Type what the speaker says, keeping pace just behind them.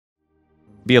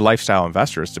be a lifestyle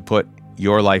investor is to put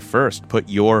your life first, put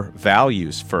your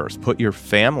values first, put your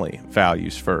family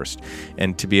values first,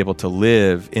 and to be able to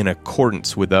live in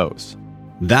accordance with those.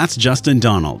 That's Justin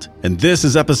Donald, and this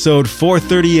is episode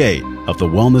 438 of the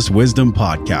Wellness Wisdom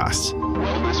Podcast.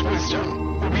 Wellness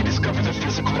Wisdom, where we discover the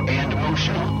physical and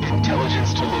emotional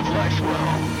intelligence to live life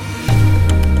well.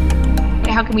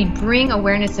 How can we bring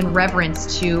awareness and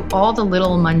reverence to all the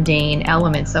little mundane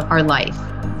elements of our life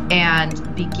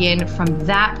and begin from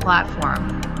that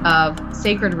platform of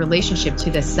sacred relationship to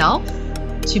the self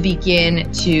to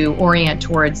begin to orient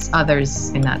towards others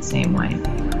in that same way?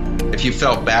 If you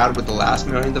felt bad with the last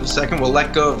millionth of a second, well,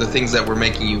 let go of the things that were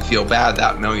making you feel bad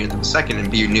that millionth of a second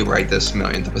and be new right this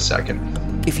millionth of a second.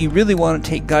 If you really want to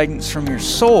take guidance from your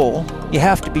soul, you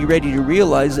have to be ready to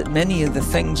realize that many of the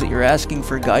things that you're asking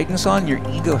for guidance on, your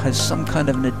ego has some kind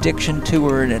of an addiction to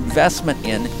or an investment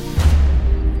in.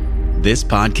 This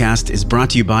podcast is brought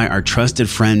to you by our trusted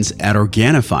friends at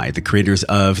Organifi, the creators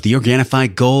of the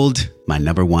Organifi Gold, my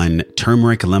 #1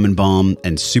 turmeric lemon balm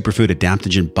and superfood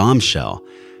adaptogen bombshell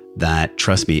that,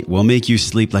 trust me, will make you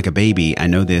sleep like a baby. I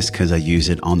know this because I use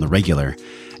it on the regular.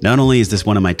 Not only is this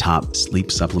one of my top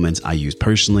sleep supplements I use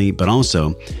personally, but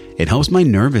also it helps my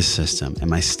nervous system and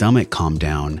my stomach calm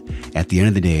down at the end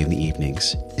of the day in the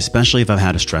evenings, especially if I've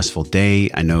had a stressful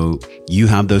day. I know you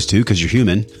have those too because you're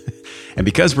human. And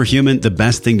because we're human, the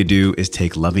best thing to do is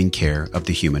take loving care of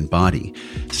the human body,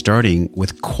 starting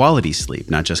with quality sleep,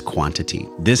 not just quantity.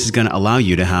 This is going to allow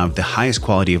you to have the highest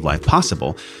quality of life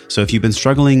possible. So if you've been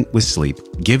struggling with sleep,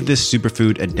 give this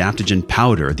superfood adaptogen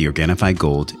powder, the Organifi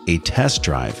Gold, a test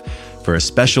drive for a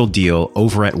special deal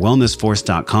over at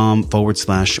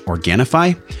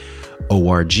wellnessforce.com/Organifi.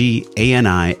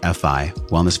 ORGANIFI,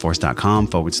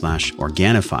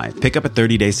 wellnessforce.com/Organifi. Pick up a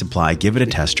 30-day supply, give it a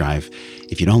test drive.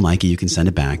 If you don't like it, you can send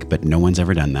it back, but no one's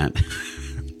ever done that.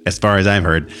 As far as I've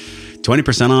heard,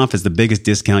 20% off is the biggest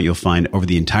discount you'll find over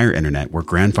the entire internet. We're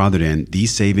grandfathered in.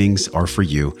 These savings are for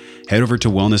you. Head over to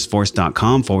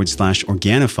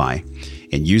wellnessforce.com/Organifi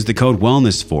and use the code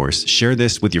WellnessForce. Share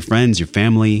this with your friends, your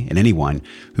family, and anyone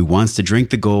who wants to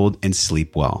drink the gold and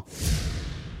sleep well.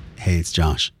 Hey, it's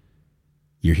Josh.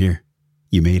 You're here.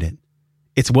 You made it.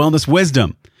 It's Wellness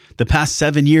Wisdom. The past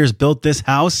 7 years built this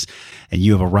house, and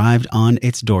you have arrived on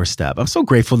its doorstep. I'm so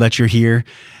grateful that you're here.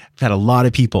 I've had a lot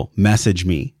of people message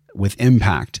me with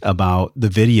impact about the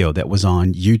video that was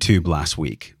on YouTube last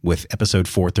week with episode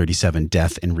 437,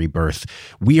 Death and Rebirth.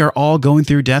 We are all going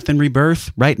through death and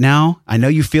rebirth right now. I know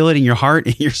you feel it in your heart,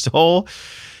 in your soul.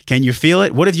 Can you feel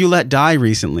it? What have you let die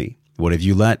recently? What have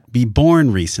you let be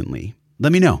born recently?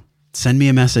 Let me know. Send me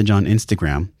a message on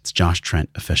Instagram. It's Josh Trent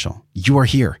Official. You are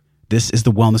here. This is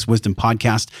the Wellness Wisdom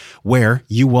Podcast, where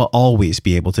you will always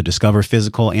be able to discover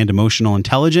physical and emotional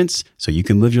intelligence so you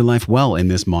can live your life well in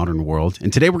this modern world.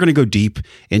 And today we're going to go deep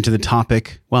into the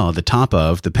topic, well, the top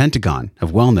of the Pentagon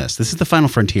of wellness. This is the final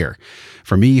frontier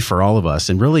for me, for all of us,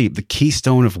 and really the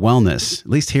keystone of wellness, at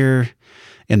least here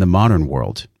in the modern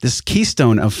world. This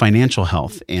keystone of financial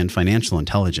health and financial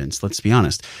intelligence. Let's be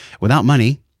honest, without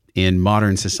money, in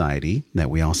modern society that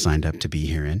we all signed up to be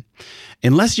here in,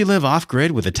 unless you live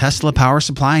off-grid with a Tesla power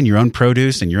supply and your own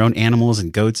produce and your own animals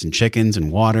and goats and chickens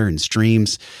and water and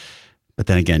streams, but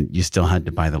then again, you still had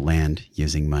to buy the land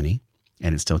using money,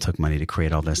 and it still took money to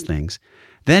create all those things,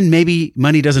 then maybe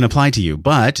money doesn't apply to you.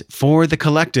 But for the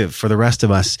collective, for the rest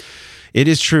of us, it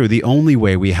is true. The only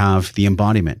way we have the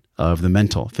embodiment of the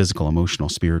mental, physical, emotional,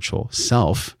 spiritual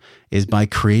self is by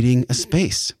creating a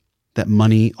space that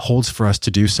money holds for us to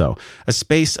do so. A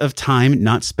space of time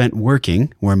not spent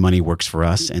working, where money works for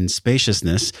us, and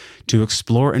spaciousness to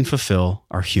explore and fulfill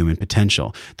our human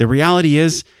potential. The reality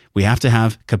is we have to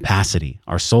have capacity.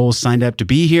 Our souls signed up to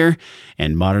be here,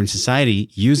 and modern society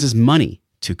uses money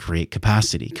to create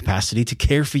capacity to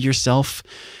care for yourself,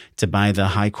 to buy the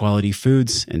high quality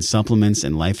foods and supplements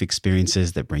and life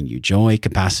experiences that bring you joy,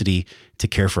 capacity to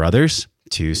care for others,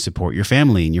 to support your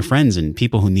family and your friends and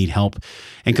people who need help,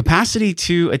 and capacity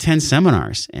to attend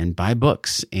seminars and buy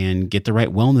books and get the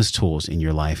right wellness tools in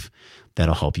your life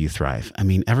that'll help you thrive. I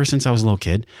mean, ever since I was a little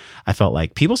kid, I felt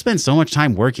like people spend so much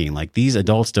time working, like these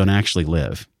adults don't actually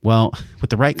live. Well, with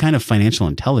the right kind of financial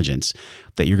intelligence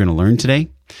that you're going to learn today,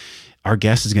 our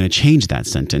guest is going to change that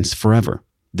sentence forever.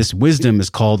 This wisdom is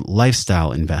called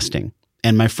lifestyle investing.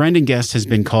 And my friend and guest has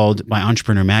been called by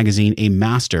Entrepreneur Magazine a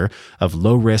master of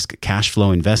low-risk cash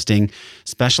flow investing,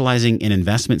 specializing in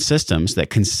investment systems that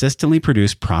consistently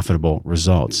produce profitable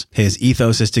results. His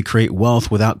ethos is to create wealth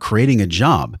without creating a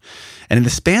job. And in the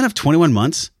span of 21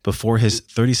 months before his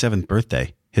 37th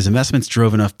birthday, his investments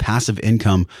drove enough passive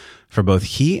income for both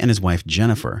he and his wife,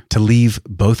 Jennifer, to leave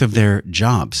both of their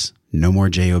jobs. No more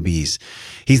JOBs.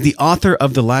 He's the author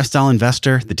of The Lifestyle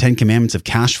Investor, The 10 Commandments of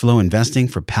Cash Flow Investing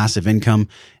for Passive Income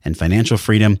and Financial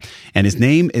Freedom. And his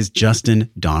name is Justin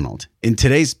Donald. In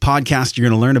today's podcast, you're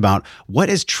going to learn about what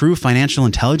is true financial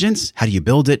intelligence? How do you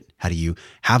build it? How do you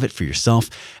have it for yourself?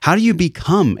 How do you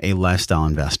become a lifestyle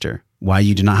investor? Why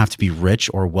you do not have to be rich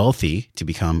or wealthy to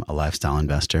become a lifestyle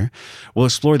investor. We'll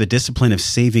explore the discipline of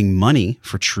saving money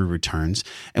for true returns.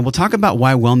 And we'll talk about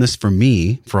why wellness for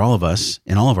me, for all of us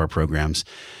in all of our programs,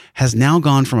 has now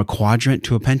gone from a quadrant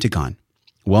to a pentagon.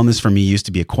 Wellness for me used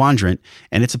to be a quadrant,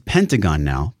 and it's a pentagon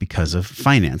now because of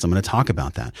finance. I'm going to talk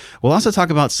about that. We'll also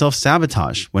talk about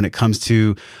self-sabotage when it comes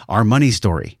to our money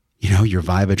story. You know, your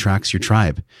vibe attracts your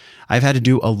tribe. I've had to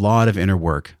do a lot of inner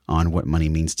work on what money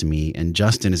means to me, and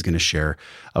Justin is going to share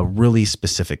a really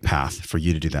specific path for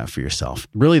you to do that for yourself.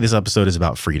 Really, this episode is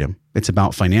about freedom. It's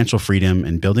about financial freedom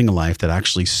and building a life that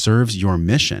actually serves your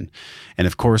mission. And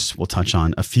of course, we'll touch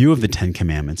on a few of the 10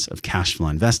 commandments of cash flow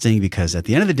investing, because at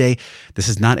the end of the day, this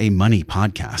is not a money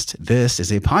podcast. This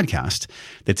is a podcast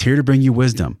that's here to bring you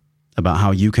wisdom about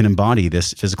how you can embody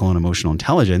this physical and emotional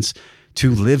intelligence to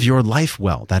live your life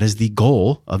well. That is the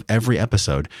goal of every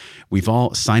episode. We've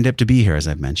all signed up to be here, as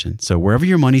I've mentioned. So wherever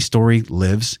your money story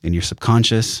lives in your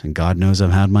subconscious, and God knows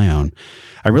I've had my own,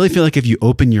 I really feel like if you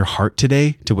open your heart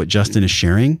today to what Justin is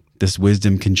sharing, this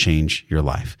wisdom can change your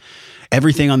life.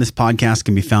 Everything on this podcast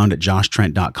can be found at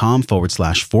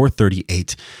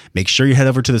joshtrent.com/438. Make sure you head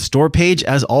over to the store page.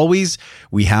 As always,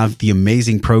 we have the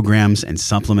amazing programs and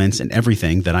supplements and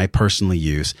everything that I personally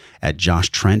use at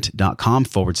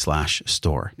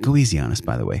joshtrent.com/store. Go easy on us,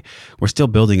 by the way. We're still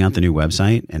building out the new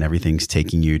website, and everything's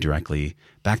taking you directly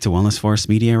back to Wellness Force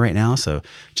Media right now. So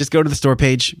just go to the store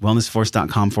page,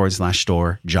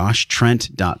 wellnessforce.com/store,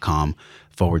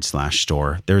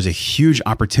 joshtrent.com/store. There's a huge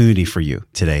opportunity for you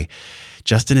today.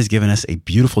 Justin has given us a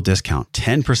beautiful discount,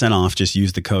 10% off. Just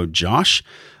use the code JOSH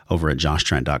over at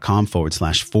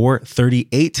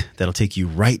joshtrent.com/438. That'll take you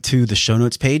right to the show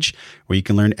notes page where you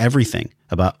can learn everything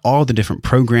about all the different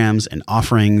programs and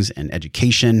offerings and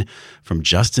education from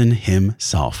Justin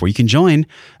himself, where you can join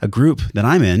a group that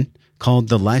I'm in called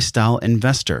the Lifestyle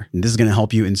Investor. And this is going to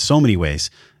help you in so many ways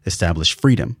establish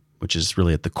freedom, which is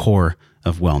really at the core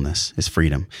of wellness, is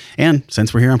freedom. And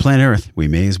since we're here on planet Earth, we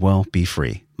may as well be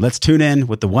free. Let's tune in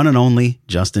with the one and only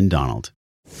Justin Donald.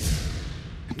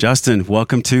 Justin,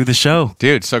 welcome to the show.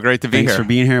 Dude, so great to be here. Thanks for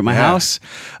being here at my house.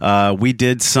 We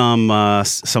did some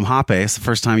hape. It's the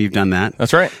first time you've done that.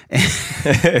 That's right.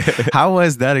 How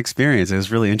was that experience? It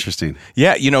was really interesting.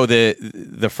 Yeah, you know,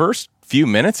 the first few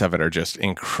minutes of it are just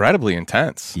incredibly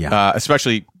intense. Yeah.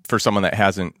 Especially for someone that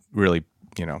hasn't really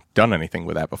done anything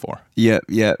with that before. Yeah.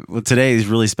 Well, today is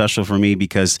really special for me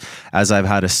because as I've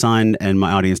had a son, and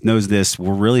my audience knows this,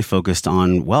 we're really focused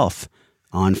on wealth,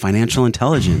 on financial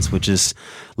intelligence, which is,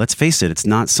 let's face it, it's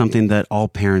not something that all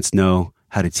parents know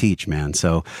how to teach, man.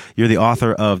 So you're the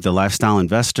author of The Lifestyle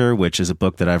Investor, which is a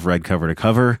book that I've read cover to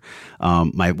cover.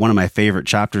 One of my favorite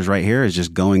chapters right here is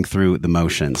just going through the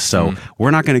motions. So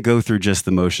we're not going to go through just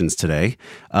the motions today.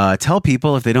 Tell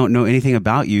people, if they don't know anything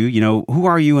about you, who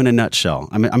are you in a nutshell?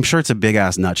 I mean, I'm sure it's a big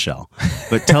ass nutshell,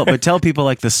 but tell people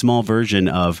like the small version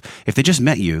of, if they just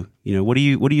met you, what do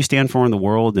you stand for in the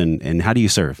world, and how do you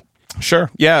serve? Sure.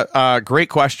 Yeah. Great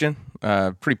question.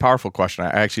 Pretty powerful question. I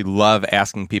actually love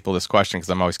asking people this question because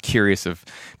I'm always curious of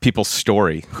people's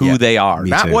story, who they are.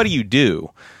 Not too. What do you do?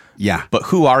 Yeah. But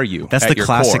who are you? That's the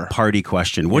classic party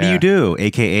question. What do you do?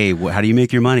 AKA, how do you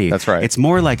make your money? That's right. It's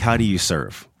more like, how do you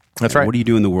serve? That's right. What do you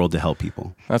do in the world to help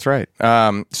people? That's right.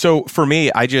 So for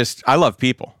me, I love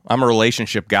people. I'm a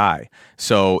relationship guy.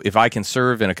 So if I can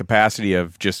serve in a capacity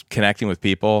of just connecting with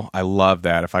people, I love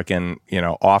that. If I can,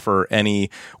 offer any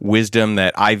wisdom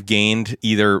that I've gained,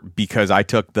 either because I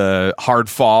took the hard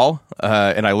fall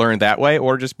and I learned that way,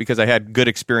 or just because I had good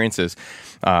experiences,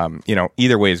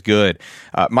 either way is good.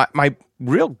 My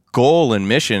real goal and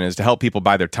mission is to help people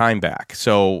buy their time back.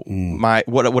 So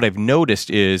what I've noticed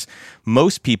is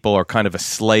most people are kind of a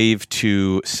slave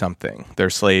to something. They're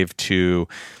a slave to,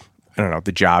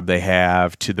 the job they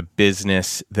have, to the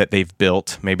business that they've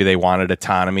built. Maybe they wanted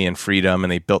autonomy and freedom,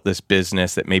 and they built this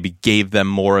business that maybe gave them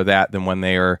more of that than when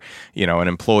they were, an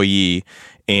employee.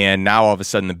 And now all of a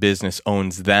sudden the business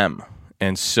owns them.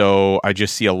 And so I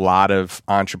just see a lot of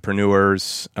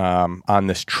entrepreneurs on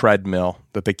this treadmill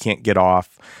that they can't get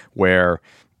off, where,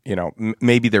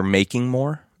 maybe they're making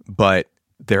more, but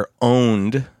they're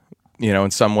owned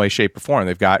in some way, shape, or form.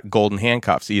 They've got golden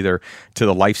handcuffs, either to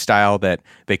the lifestyle that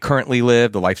they currently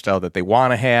live, the lifestyle that they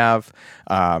want to have.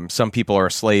 Some people are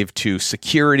a slave to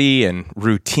security and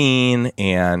routine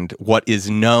and what is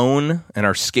known and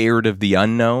are scared of the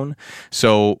unknown.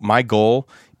 So my goal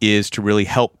is to really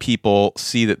help people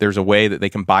see that there's a way that they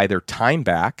can buy their time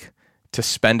back to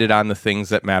spend it on the things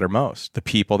that matter most, the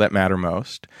people that matter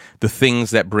most, the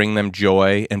things that bring them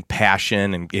joy and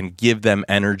passion and give them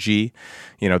energy.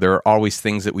 There are always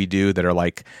things that we do that are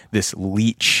like this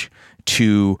leech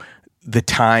to the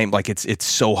time, like it's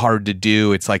so hard to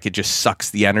do. It's like it just sucks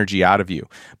the energy out of you.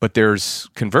 But there's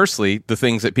conversely the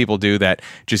things that people do that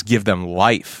just give them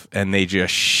life and they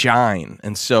just shine.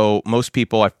 And so most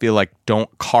people, I feel like,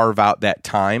 don't carve out that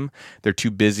time. They're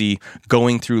too busy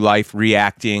going through life,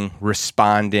 reacting,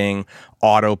 responding,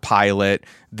 autopilot.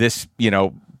 This,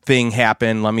 thing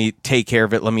happened. Let me take care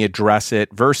of it. Let me address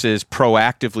it, versus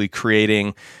proactively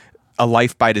creating a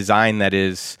life by design that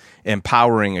is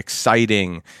empowering,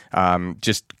 exciting,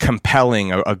 just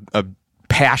compelling, a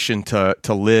passion to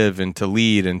live and to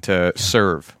lead and to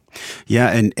serve.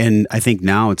 Yeah, and I think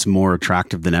now it's more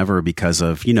attractive than ever because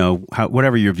of,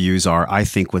 whatever your views are. I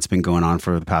think what's been going on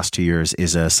for the past 2 years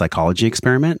is a psychology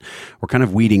experiment. We're kind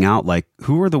of weeding out, like,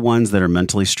 who are the ones that are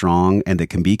mentally strong and that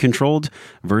can be controlled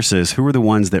versus who are the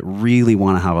ones that really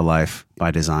want to have a life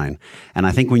by design. And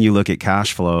I think when you look at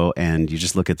cash flow and you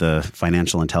just look at the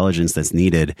financial intelligence that's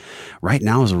needed, right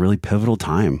now is a really pivotal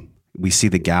time. We see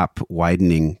the gap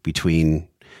widening between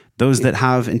those that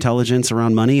have intelligence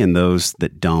around money and those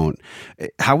that don't.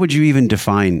 How would you even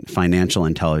define financial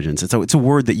intelligence? It's a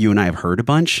word that you and I have heard a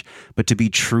bunch, but to be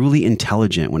truly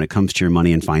intelligent when it comes to your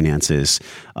money and finances,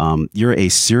 you're a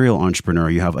serial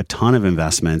entrepreneur. You have a ton of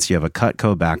investments. You have a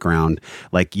Cutco background.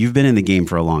 Like, you've been in the game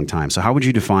for a long time. So how would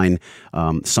you define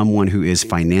someone who is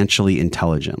financially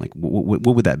intelligent? Like,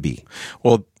 what would that be?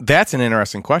 Well, that's an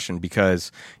interesting question,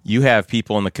 because you have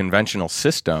people in the conventional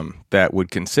system that would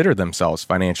consider themselves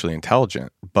financially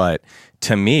intelligent. But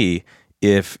to me,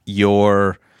 if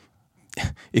you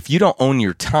don't own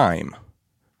your time,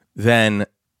 then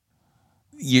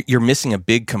you're missing a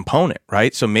big component,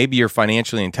 right? So maybe you're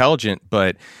financially intelligent,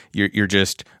 but you're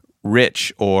just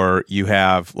rich, or you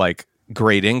have like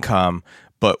great income.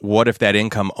 But what if that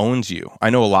income owns you? I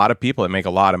know a lot of people that make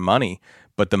a lot of money,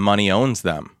 but the money owns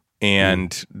them.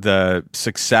 And the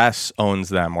success owns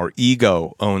them, or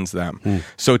ego owns them.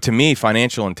 So to me,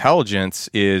 financial intelligence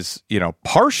is,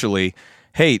 partially,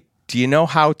 hey, do you know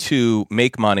how to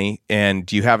make money, and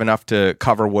do you have enough to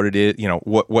cover what it is,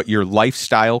 what your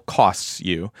lifestyle costs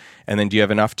you? And then do you have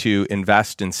enough to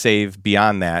invest and save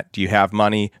beyond that? Do you have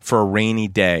money for a rainy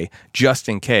day, just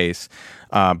in case?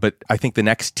 But I think the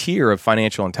next tier of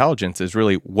financial intelligence is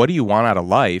really, what do you want out of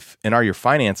life, and are your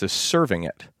finances serving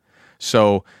it?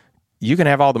 So you can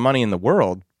have all the money in the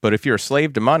world, but if you're a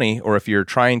slave to money, or if you're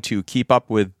trying to keep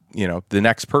up with, the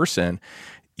next person,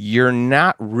 you're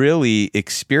not really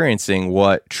experiencing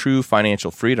what true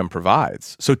financial freedom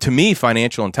provides. So to me,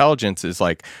 financial intelligence is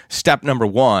like step number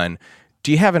one.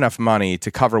 Do you have enough money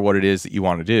to cover what it is that you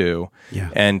want to do?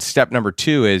 Yeah. And step number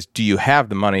two is, do you have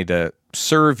the money to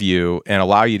serve you and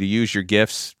allow you to use your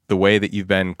gifts the way that you've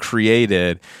been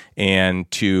created, and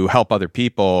to help other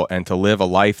people, and to live a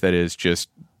life that is just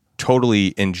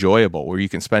totally enjoyable, where you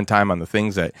can spend time on the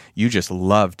things that you just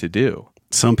love to do.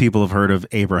 Some people have heard of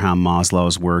Abraham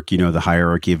Maslow's work, the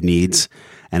hierarchy of needs.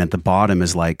 And at the bottom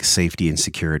is like safety and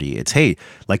security. It's, hey,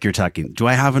 like you're talking, do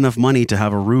I have enough money to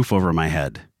have a roof over my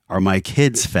head? Are my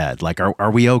kids fed? Like,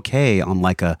 are we okay on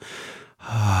like a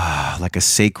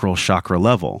sacral chakra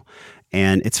level?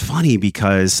 And it's funny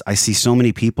because I see so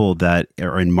many people that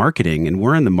are in marketing, and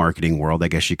we're in the marketing world, I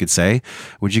guess you could say.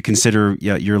 Would you consider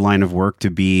your line of work to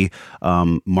be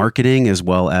marketing as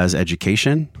well as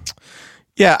education?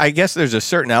 Yeah, I guess there's a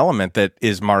certain element that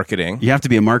is marketing. You have to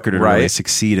be a marketer to really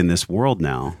succeed in this world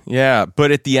now. Yeah,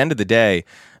 but at the end of the day,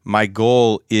 my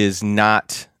goal is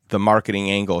not the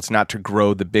marketing angle. It's not to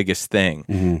grow the biggest thing.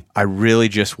 Mm-hmm. I really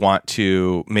just want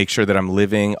to make sure that I'm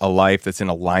living a life that's in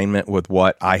alignment with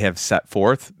what I have set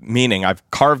forth, meaning I've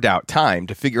carved out time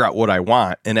to figure out what I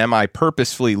want, and am I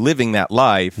purposefully living that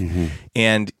life? Mm-hmm.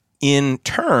 And in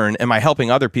turn, am I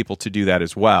helping other people to do that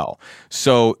as well?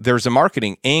 So there's a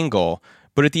marketing angle,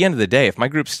 but at the end of the day, if my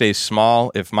group stays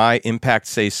small, if my impact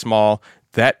stays small,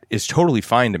 that is totally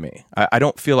fine to me. I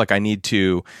don't feel like I need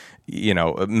to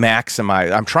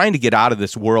maximize. I'm trying to get out of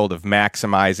this world of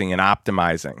maximizing and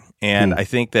optimizing. And I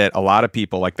think that a lot of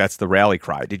people, like, that's the rally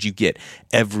cry. Did you get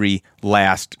every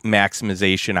last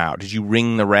maximization out? Did you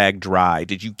wring the rag dry?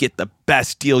 Did you get the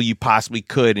best deal you possibly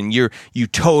could? And you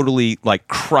totally like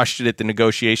crushed it at the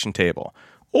negotiation table.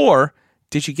 Or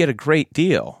did you get a great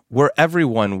deal where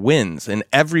everyone wins and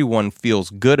everyone feels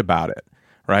good about it,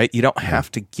 right? You don't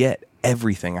have to get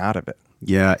everything out of it.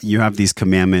 Yeah, you have these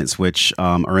commandments which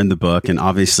are in the book, and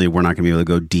obviously we're not going to be able to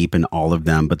go deep in all of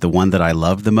them, but the one that I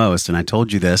love the most, and I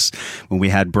told you this when we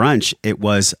had brunch, it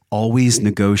was always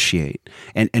negotiate.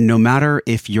 And no matter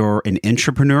if you're an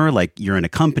entrepreneur, like you're in a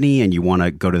company and you want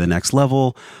to go to the next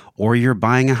level, or you're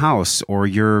buying a house, or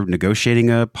you're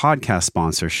negotiating a podcast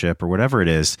sponsorship, or whatever it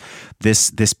is,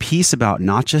 this piece about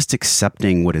not just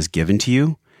accepting what is given to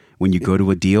you, when you go to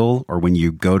a deal or when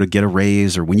you go to get a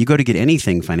raise or when you go to get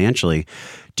anything financially,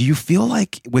 do you feel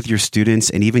like with your students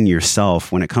and even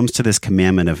yourself, when it comes to this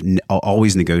commandment of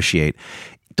always negotiate,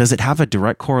 does it have a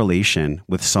direct correlation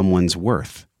with someone's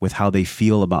worth, with how they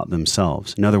feel about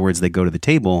themselves? In other words, they go to the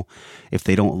table, if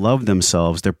they don't love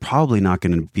themselves, they're probably not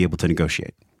going to be able to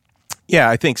negotiate. Yeah,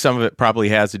 I think some of it probably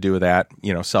has to do with that,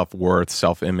 self-worth,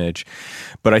 self-image.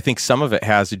 But I think some of it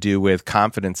has to do with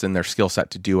confidence in their skill set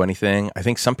to do anything. I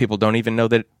think some people don't even know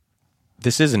that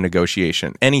this is a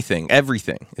negotiation. Anything,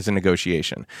 everything is a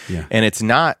negotiation. Yeah. And it's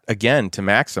not, again, to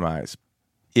maximize.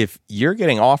 If you're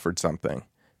getting offered something,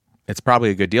 it's probably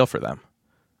a good deal for them.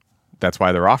 That's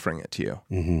why they're offering it to you.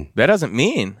 Mm-hmm. That doesn't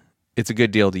mean it's a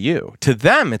good deal to you. To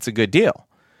them, it's a good deal.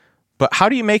 But how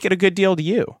do you make it a good deal to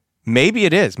you? Maybe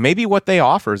it is. Maybe what they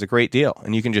offer is a great deal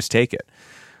and you can just take it.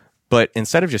 But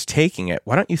instead of just taking it,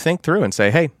 why don't you think through and say,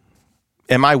 hey,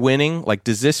 am I winning? Like,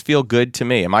 does this feel good to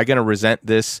me? Am I going to resent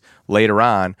this later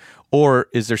on? Or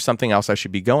is there something else I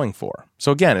should be going for?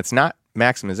 So again, it's not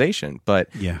maximization, but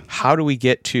how do we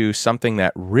get to something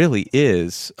that really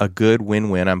is a good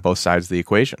win-win on both sides of the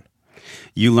equation?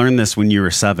 You learned this when you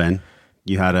were 7.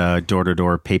 You had a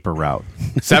door-to-door paper route.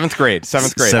 Seventh grade.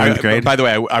 Seventh grade. By the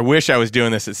way, I wish I was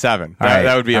doing this at 7.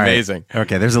 That would be amazing. Right.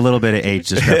 Okay, there's a little bit of age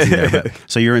discrepancy there. But,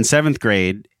 so you're in 7th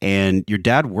grade, and your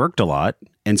dad worked a lot,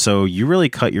 and so you really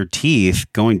cut your teeth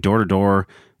going door-to-door,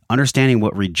 understanding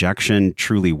what rejection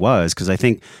truly was, because I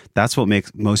think that's what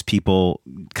makes most people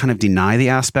kind of deny the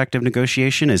aspect of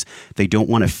negotiation is they don't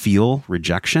want to feel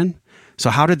rejection. So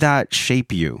how did that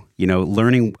shape you,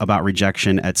 learning about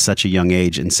rejection at such a young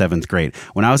age in 7th grade?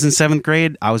 When I was in 7th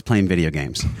grade, I was playing video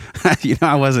games.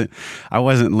 I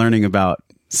wasn't learning about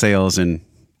sales and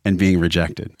being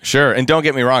rejected. Sure. And don't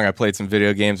get me wrong, I played some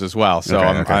video games as well. So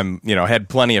I'm had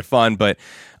plenty of fun, but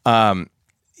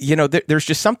there's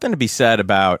just something to be said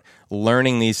about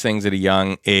learning these things at a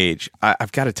young age.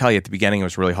 I've got to tell you, at the beginning, it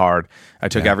was really hard. I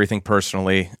took everything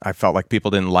personally. I felt like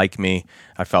people didn't like me.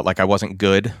 I felt like I wasn't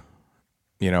good.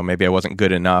 Maybe I wasn't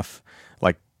good enough,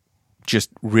 like just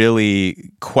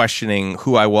really questioning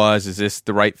who I was. Is this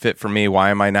the right fit for me? Why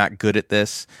am I not good at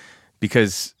this?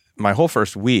 Because my whole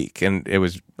first week, and it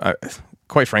was,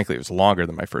 quite frankly, it was longer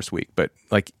than my first week, but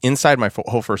like inside my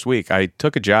whole first week, I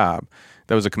took a job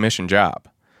that was a commission job.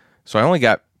 So I only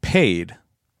got paid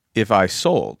if I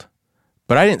sold,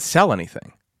 but I didn't sell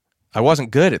anything. I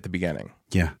wasn't good at the beginning.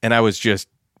 Yeah. And I was just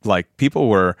like, people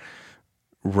were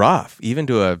rough, even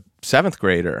to a 7th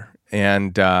grader.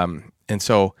 And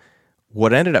so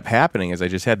what ended up happening is I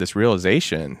just had this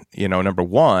realization, number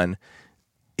one,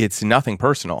 it's nothing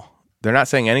personal. They're not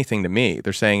saying anything to me.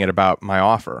 They're saying it about my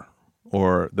offer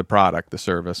or the product, the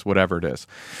service, whatever it is.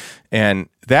 And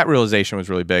that realization was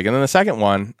really big. And then the second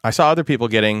one, I saw other people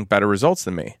getting better results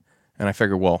than me. And I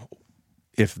figured, well,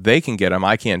 if they can get them,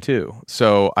 I can too.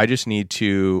 So I just need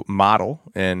to model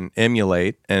and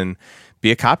emulate and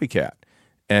be a copycat.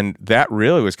 And that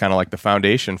really was kind of like the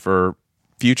foundation for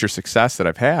future success that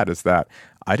I've had, is that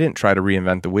I didn't try to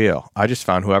reinvent the wheel. I just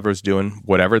found whoever was doing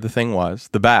whatever the thing was,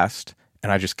 the best, and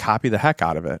I just copied the heck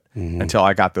out of it until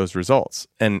I got those results.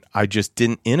 And I just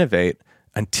didn't innovate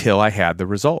until I had the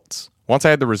results. Once I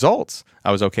had the results,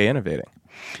 I was okay innovating.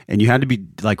 And you had to be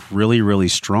like really, really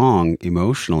strong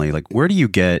emotionally. Like, where do you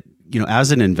get,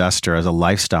 as an investor, as a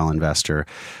lifestyle investor,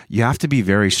 you have to be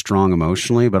very strong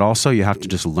emotionally, but also you have to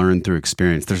just learn through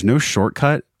experience. There's no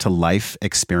shortcut to life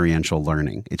experiential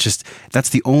learning. It's just, that's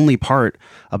the only part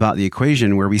about the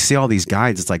equation where we see all these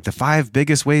guides. It's like the 5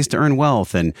 biggest ways to earn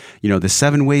wealth and, the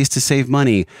 7 ways to save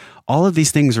money. All of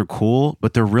these things are cool,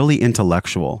 but they're really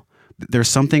intellectual. There's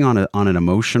something on an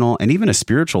emotional and even a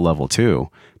spiritual level too,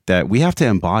 that we have to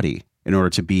embody in order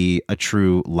to be a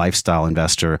true lifestyle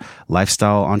investor,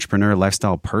 lifestyle entrepreneur,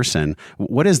 lifestyle person.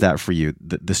 What is that for you?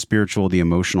 The spiritual, the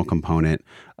emotional component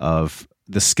of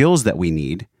the skills that we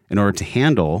need in order to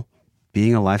handle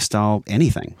being a lifestyle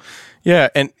anything. Yeah.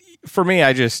 And for me,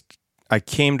 I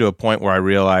came to a point where I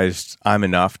realized I'm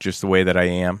enough just the way that I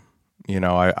am.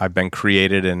 I've been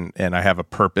created and I have a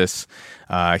purpose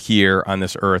here on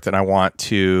this earth, and I want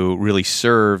to really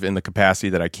serve in the capacity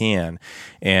that I can.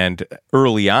 And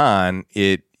early on,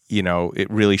 it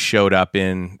really showed up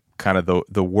in kind of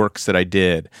the works that I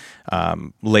did.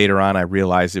 Later on, I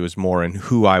realized it was more in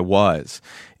who I was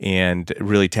and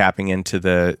really tapping into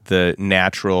the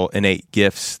natural, innate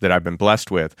gifts that I've been blessed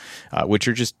with, which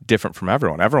are just different from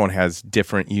everyone. Everyone has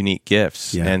different, unique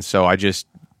gifts. Yeah. And so I just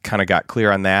kind of got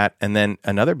clear on that. And then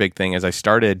another big thing is I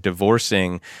started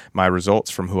divorcing my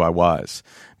results from who I was,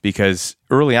 because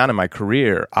early on in my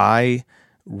career, I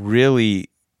really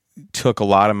took a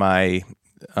lot of my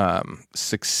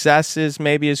successes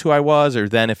maybe as who I was, or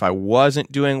then if I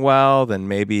wasn't doing well, then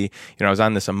maybe, I was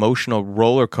on this emotional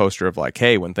roller coaster of like,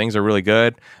 hey, when things are really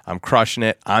good, I'm crushing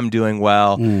it, I'm doing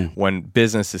well. When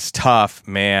business is tough,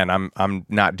 man, I'm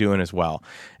not doing as well.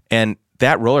 And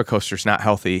that roller coaster is not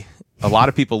healthy. A lot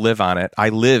of people live on it. I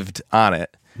lived on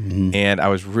it, and I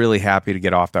was really happy to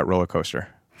get off that roller coaster.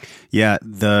 Yeah,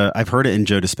 I've heard it in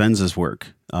Joe Dispenza's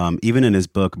work, even in his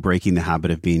book, Breaking the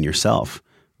Habit of Being Yourself,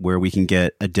 where we can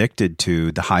get addicted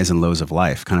to the highs and lows of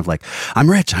life. Kind of like, I'm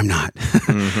rich, I'm not.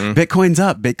 Bitcoin's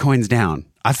up, Bitcoin's down.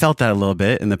 I felt that a little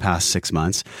bit in the past 6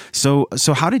 months. So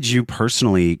how did you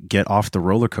personally get off the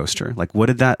roller coaster? Like, what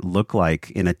did that look like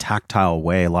in a tactile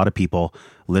way? A lot of people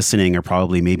listening are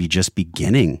probably maybe just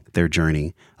beginning their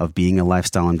journey of being a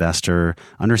lifestyle investor,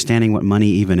 understanding what money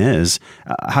even is.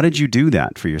 How did you do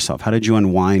that for yourself? How did you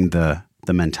unwind the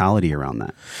mentality around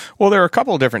that? Well, there are a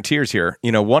couple of different tiers here.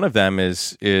 One of them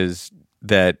is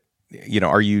that,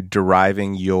 are you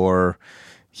deriving your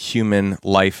human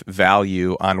life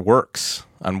value on works,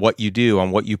 on what you do,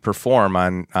 on what you perform,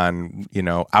 on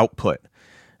output?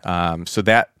 So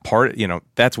that part,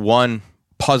 that's one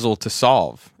puzzle to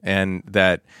solve, and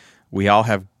that we all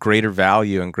have greater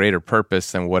value and greater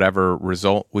purpose than whatever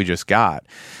result we just got.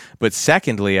 But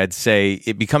secondly, I'd say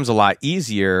it becomes a lot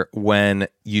easier when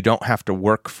you don't have to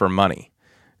work for money.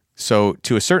 So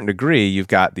to a certain degree, you've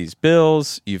got these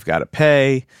bills, you've got to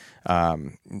pay,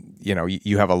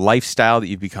 you have a lifestyle that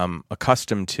you've become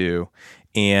accustomed to.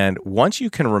 And once you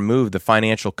can remove the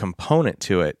financial component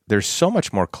to it, there's so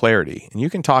much more clarity. And you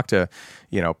can talk to,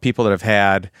 people that have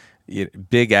had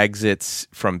big exits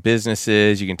from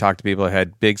businesses. You can talk to people that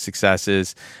had big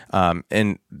successes.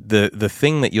 And the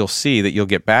thing that you'll see that you'll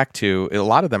get back to, a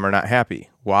lot of them are not happy.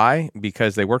 Why?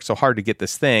 Because they worked so hard to get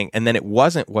this thing, and then it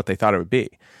wasn't what they thought it would be.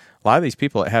 A lot of these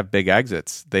people that have big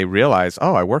exits, they realize,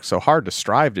 oh, I worked so hard to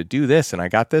strive to do this, and I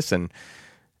got this, and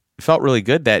it felt really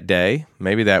good that day,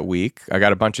 maybe that week. I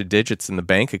got a bunch of digits in the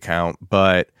bank account,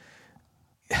 but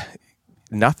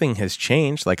nothing has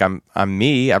changed. Like I'm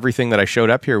me. Everything that I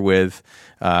showed up here with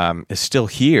is still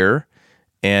here,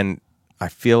 and I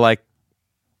feel like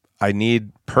I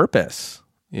need purpose,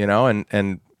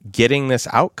 and getting this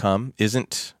outcome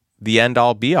isn't the end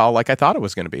all be all like I thought it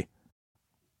was going to be.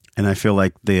 And I feel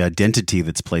like the identity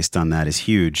that's placed on that is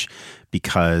huge,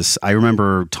 because I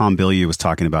remember Tom Bilyeu was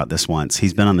talking about this once.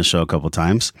 He's been on the show a couple of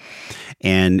times.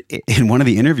 And in one of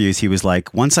the interviews, he was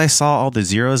like, once I saw all the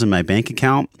zeros in my bank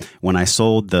account, when I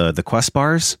sold the Quest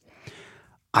bars,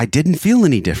 I didn't feel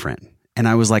any different. And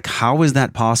I was like, how is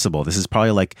that possible? This is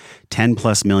probably like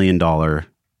 $10+ million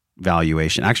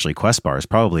valuation. Actually, Quest bars,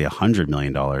 probably $100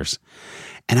 million.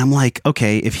 And I'm like,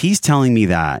 okay, if he's telling me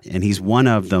that, and he's one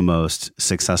of the most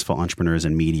successful entrepreneurs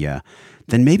in media,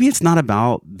 then maybe it's not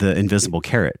about the invisible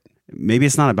carrot. Maybe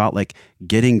it's not about like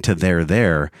getting to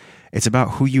there. It's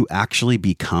about who you actually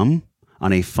become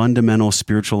on a fundamental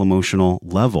spiritual, emotional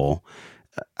level.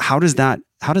 How does that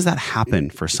happen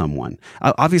for someone?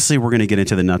 Obviously, we're going to get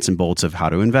into the nuts and bolts of how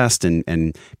to invest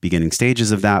and beginning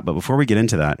stages of that. But before we get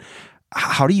into that,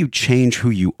 how do you change who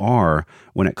you are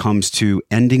when it comes to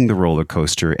ending the roller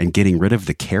coaster and getting rid of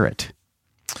the carrot?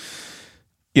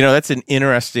 That's an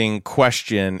interesting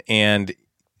question. And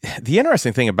the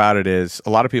interesting thing about it is a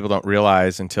lot of people don't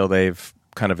realize until they've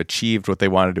kind of achieved what they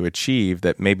wanted to achieve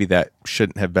that maybe that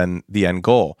shouldn't have been the end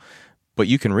goal. But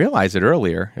you can realize it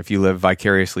earlier if you live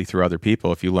vicariously through other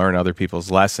people, if you learn other people's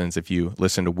lessons, if you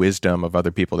listen to wisdom of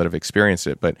other people that have experienced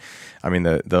it. But I mean,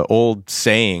 the old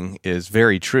saying is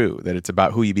very true, that it's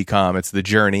about who you become. It's the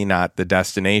journey, not the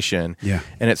destination. Yeah.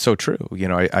 And it's so true.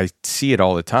 I see it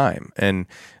all the time. And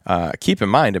keep in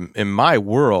mind, in my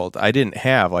world, I didn't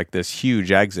have like this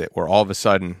huge exit where all of a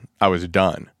sudden I was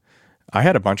done. I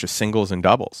had a bunch of singles and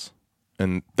doubles,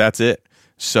 and that's it.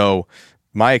 So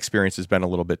my experience has been a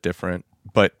little bit different,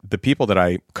 but the people that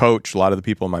I coach, a lot of the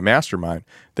people in my mastermind,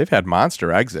 they've had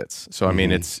monster exits. So, I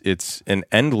mean, it's an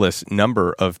endless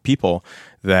number of people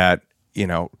that,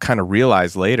 kind of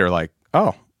realize later, like,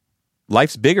 oh,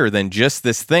 life's bigger than just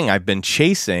this thing I've been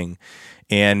chasing.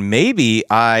 And maybe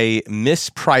I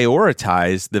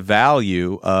misprioritize the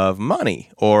value of money,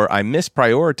 or I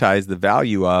misprioritize the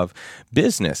value of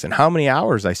business and how many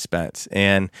hours I spent.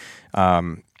 And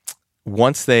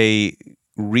once they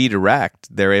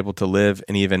redirect, they're able to live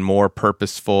an even more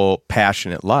purposeful,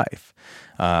 passionate life.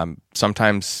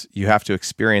 Sometimes you have to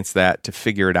experience that to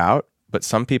figure it out. But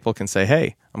some people can say,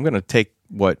 hey, I'm going to take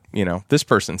what, this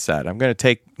person said. I'm going to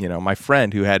take, my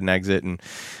friend who had an exit and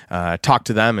talk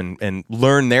to them and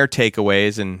learn their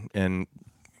takeaways and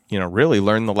really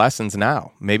learn the lessons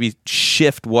now. Maybe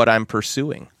shift what I'm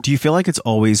pursuing. Do you feel like it's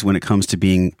always, when it comes to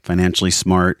being financially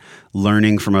smart,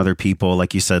 learning from other people,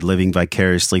 like you said, living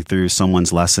vicariously through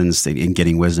someone's lessons and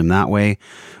getting wisdom that way?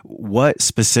 What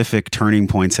specific turning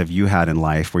points have you had in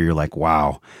life where you're like,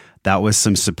 wow, that was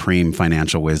some supreme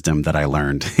financial wisdom that I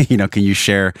learned? Can you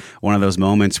share one of those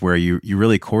moments where you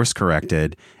really course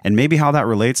corrected, and maybe how that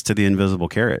relates to the invisible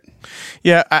carrot?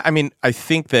 Yeah, I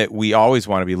think that we always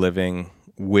want to be living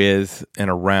with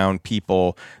and around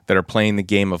people that are playing the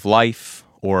game of life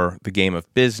or the game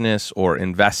of business or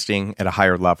investing at a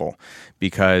higher level,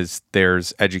 because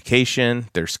there's education,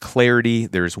 there's clarity,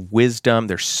 there's wisdom,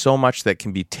 there's so much that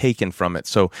can be taken from it.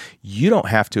 So you don't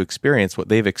have to experience what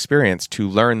they've experienced to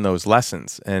learn those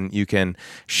lessons, and you can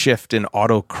shift and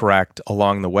autocorrect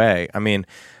along the way.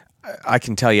 I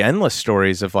can tell you endless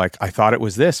stories of I thought it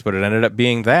was this, but it ended up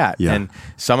being that. Yeah. And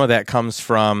some of that comes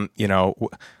from,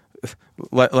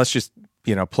 let's just,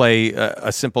 play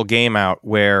a simple game out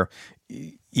where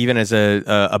even as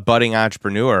a budding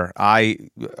entrepreneur, I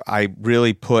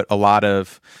really put a lot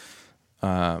of,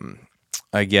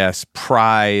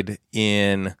 pride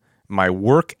in my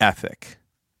work ethic.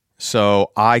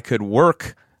 So I could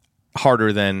work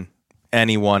harder than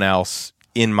anyone else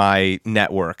in my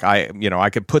network. I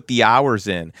could put the hours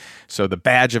in. So the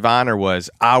badge of honor was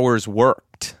hours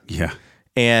worked. Yeah.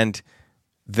 And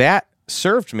that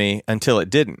served me until it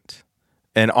didn't.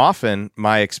 And often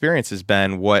my experience has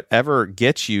been whatever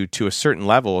gets you to a certain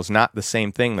level is not the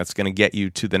same thing that's going to get you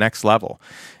to the next level.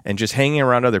 And just hanging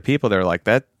around other people, they're like,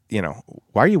 that,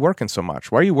 why are you working so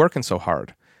much? Why are you working so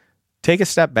hard? Take a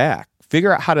step back,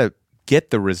 figure out how to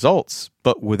get the results,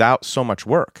 but without so much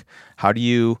work. How do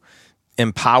you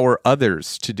empower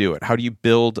others to do it? How do you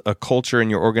build a culture in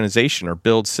your organization or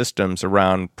build systems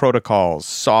around protocols,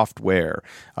 software,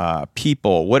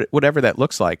 people, whatever that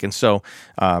looks like? And so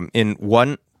in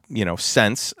one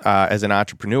sense, as an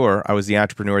entrepreneur, I was the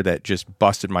entrepreneur that just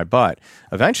busted my butt.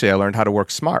 Eventually, I learned how to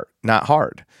work smart, not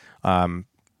hard.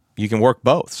 You can work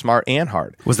both, smart and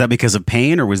hard. Was that because of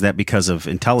pain, or was that because of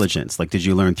intelligence? Did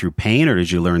you learn through pain, or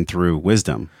did you learn through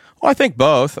wisdom? Well, I think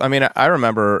both. I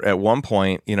remember at one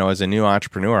point, as a new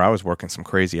entrepreneur, I was working some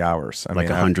crazy hours.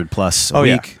 100 plus a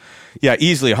week? Yeah,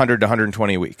 easily 100 to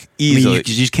 120 a week. Easily. You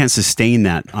just can't sustain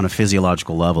that on a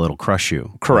physiological level. It'll crush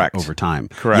you. Correct. Over time.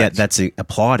 Correct. Yet that's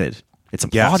applauded. It's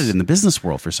applauded in the business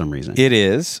world for some reason. It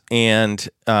is. And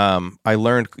I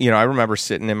learned, I remember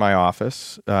sitting in my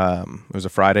office. It was a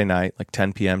Friday night,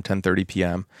 10 p.m., 10:30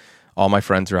 p.m. All my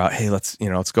friends are out. Hey, let's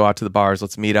go out to the bars.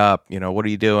 Let's meet up. What are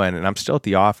you doing? And I'm still at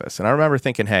the office. And I remember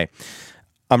thinking, hey,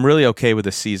 I'm really okay with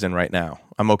this season right now.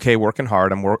 I'm okay working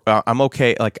hard. I'm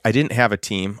okay. I didn't have a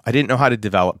team. I didn't know how to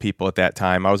develop people at that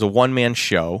time. I was a one-man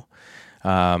show.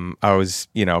 I was,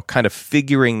 kind of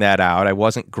figuring that out. I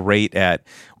wasn't great at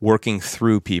working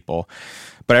through people.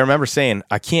 But I remember saying,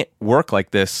 I can't work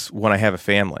like this when I have a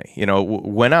family.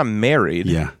 When I'm married,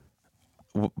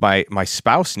 my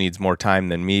spouse needs more time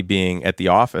than me being at the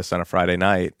office on a Friday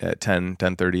night at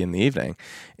 10:30 in the evening.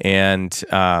 And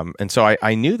so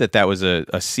I knew that was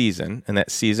a season, and that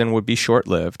season would be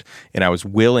short-lived, and I was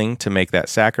willing to make that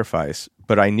sacrifice.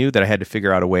 But I knew that I had to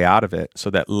figure out a way out of it so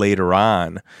that later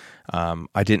on,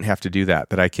 I didn't have to do that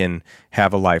I can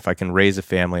have a life, I can raise a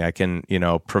family, I can,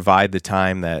 provide the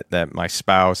time that my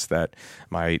spouse, that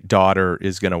my daughter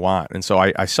is going to want. And so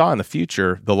I saw in the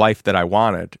future the life that I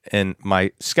wanted, and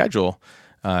my schedule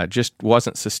just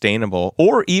wasn't sustainable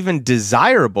or even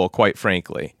desirable, quite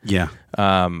frankly. Yeah.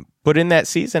 But in that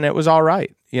season, it was all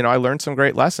right. I learned some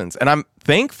great lessons, and I'm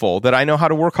thankful that I know how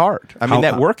to work hard.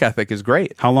 That work ethic is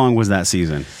great. How long was that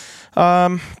season?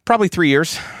 Probably 3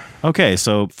 years. Okay,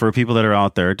 so for people that are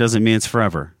out there, it doesn't mean it's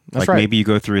forever. That's right. Maybe you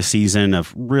go through a season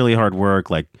of really hard work,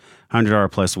 100-hour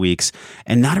plus weeks,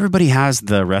 and not everybody has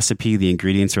the recipe, the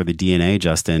ingredients, or the DNA,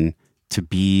 Justin, to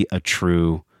be a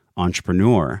true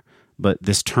entrepreneur. But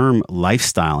this term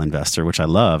lifestyle investor, which I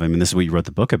love, this is what you wrote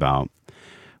the book about.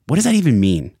 What does that even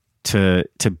mean? to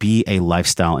be a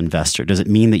lifestyle investor? Does it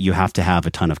mean that you have to have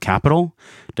a ton of capital?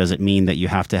 Does it mean that you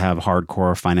have to have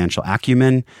hardcore financial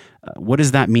acumen? What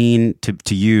does that mean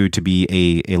to you to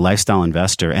be a lifestyle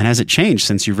investor? And has it changed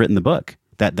since you've written the book,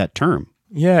 that term?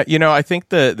 Yeah, I think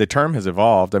the term has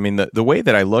evolved. I mean, the way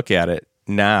that I look at it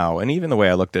now, and even the way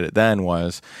I looked at it then,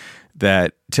 was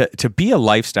that to be a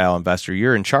lifestyle investor,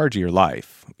 you're in charge of your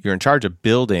life. You're in charge of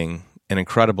building an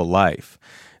incredible life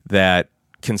that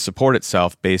can support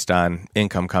itself based on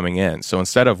income coming in. So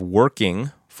instead of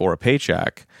working for a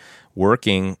paycheck,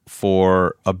 working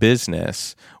for a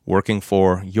business, working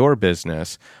for your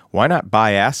business, why not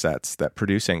buy assets that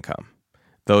produce income?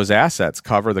 Those assets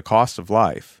cover the cost of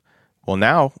life. Well,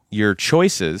 now your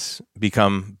choices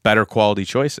become better quality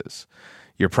choices.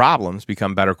 Your problems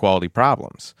become better quality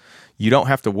problems. You don't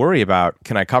have to worry about,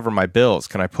 can I cover my bills?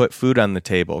 Can I put food on the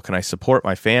table? Can I support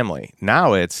my family?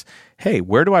 Now it's, hey,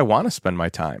 where do I want to spend my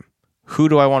time? Who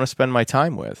do I want to spend my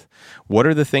time with? What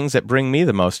are the things that bring me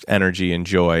the most energy and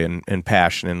joy and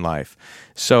passion in life?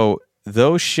 So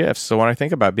those shifts, so when I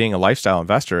think about being a lifestyle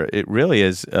investor, it really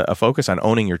is a focus on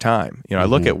owning your time. I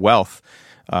look at wealth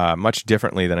much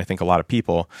differently than I think a lot of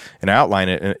people, and I outline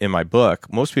it in my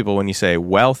book. Most people, when you say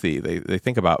wealthy, they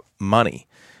think about money.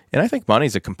 And I think money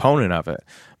is a component of it,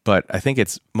 but I think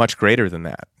it's much greater than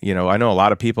that. I know a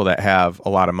lot of people that have a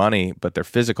lot of money, but their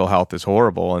physical health is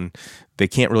horrible and they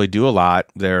can't really do a lot.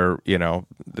 They're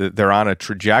on a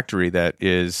trajectory that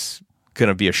is going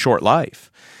to be a short life.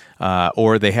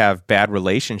 Or they have bad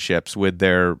relationships with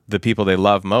the people they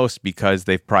love most because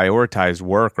they've prioritized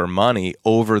work or money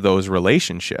over those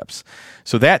relationships.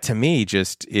 So that to me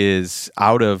just is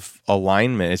out of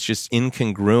alignment. It's just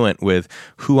incongruent with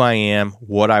who I am,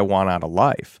 what I want out of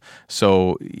life.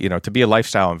 So, to be a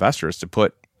lifestyle investor is to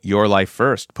put your life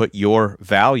first, put your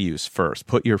values first,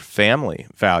 put your family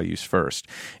values first,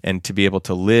 and to be able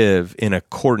to live in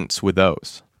accordance with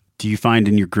those. Do you find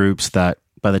in your groups that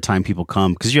by the time people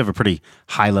come, because you have a pretty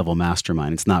high-level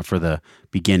mastermind, it's not for the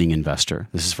beginning investor.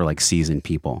 This is for like seasoned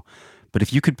people. But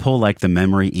if you could pull like the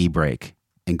memory e-brake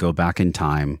and go back in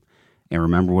time and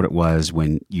remember what it was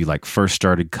when you like first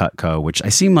started Cutco, which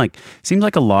seems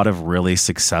like a lot of really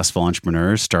successful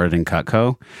entrepreneurs started in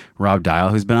Cutco. Rob Dial,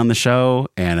 who's been on the show,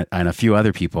 and a few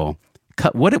other people.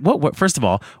 What first of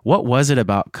all, what was it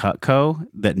about Cutco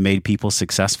that made people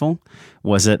successful?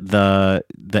 Was it the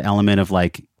element of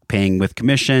like paying with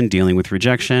commission, dealing with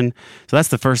rejection? So that's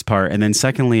the first part. And then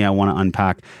secondly, I want to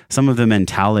unpack some of the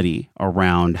mentality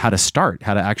around how to start,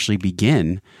 how to actually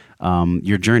begin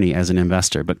your journey as an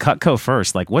investor. But Cutco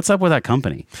first, like what's up with that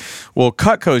company? Well,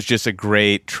 Cutco is just a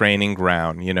great training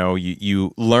ground.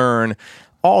 You learn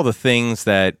all the things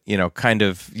that, kind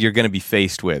of you're going to be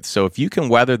faced with. So if you can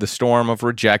weather the storm of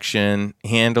rejection,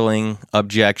 handling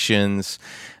objections,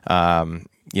 learning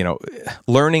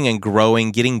and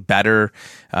growing, getting better,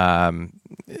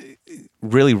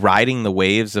 really riding the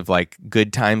waves of like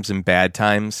good times and bad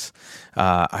times.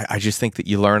 I just think that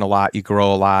you learn a lot, you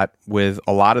grow a lot with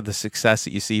a lot of the success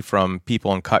that you see from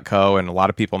people in Cutco and a lot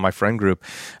of people in my friend group.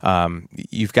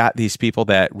 You've got these people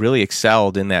that really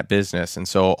excelled in that business. And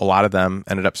so a lot of them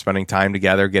ended up spending time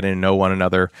together, getting to know one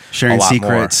another, sharing a lot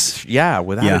secrets. More. Yeah,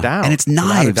 without a doubt. And it's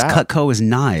knives. Cutco is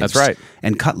knives. That's right.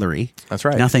 And cutlery. That's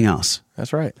right. Nothing else.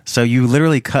 That's right. So you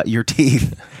literally cut your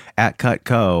teeth at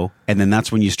Cutco, and then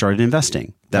that's when you started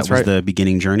investing. That was the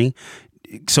beginning journey.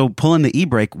 So pulling the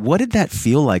e-brake, what did that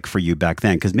feel like for you back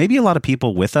then? Because maybe a lot of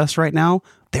people with us right now,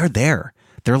 they're there.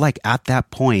 They're like at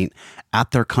that point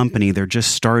at their company. They're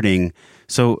just starting.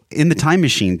 So in the time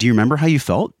machine, do you remember how you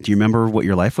felt? Do you remember what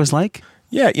your life was like?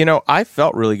 Yeah, I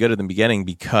felt really good at the beginning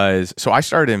because I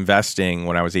started investing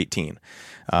when I was 18.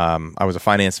 I was a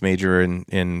finance major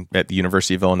at the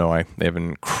University of Illinois. They have an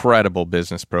incredible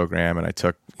business program, and I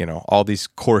took all these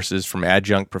courses from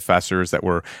adjunct professors that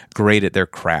were great at their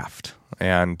craft.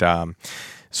 And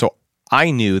so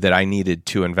I knew that I needed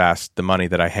to invest the money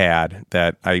that I had,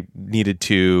 that I needed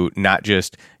to not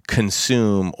just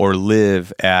consume or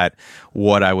live at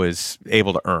what I was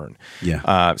able to earn.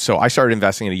 Yeah. So I started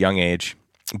investing at a young age,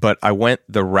 but I went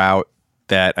the route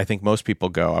that I think most people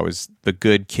go. I was the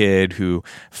good kid who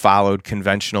followed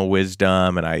conventional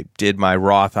wisdom, and I did my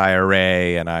Roth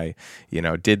IRA, and I,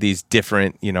 did these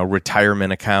different,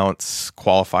 retirement accounts,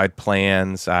 qualified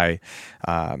plans. I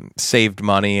saved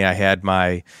money. I had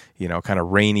my, kind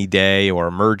of rainy day or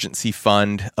emergency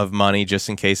fund of money just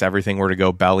in case everything were to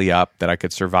go belly up, that I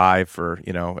could survive for,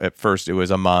 at first it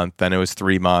was a month, then it was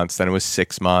 3 months, then it was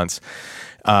 6 months,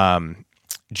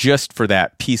 just for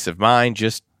that peace of mind,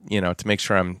 just to make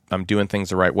sure I'm doing things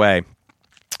the right way.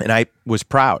 And I was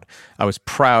proud. I was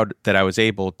proud that I was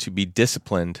able to be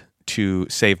disciplined to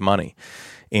save money.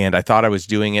 And I thought I was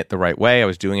doing it the right way. I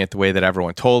was doing it the way that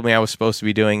everyone told me I was supposed to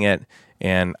be doing it.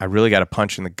 And I really got a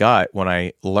punch in the gut when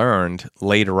I learned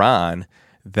later on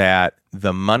that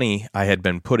the money I had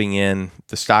been putting in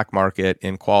the stock market,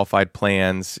 in qualified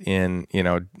plans, in,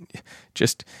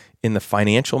 just in the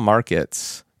financial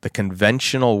markets, the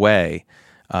conventional way,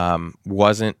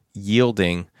 wasn't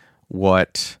yielding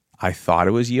what I thought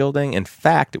it was yielding. In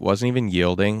fact, it wasn't even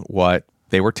yielding what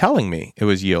they were telling me it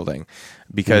was yielding,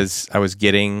 because I was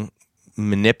getting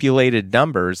manipulated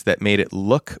numbers that made it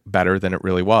look better than it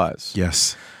really was.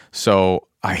 Yes. So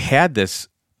I had this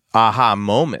aha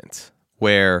moment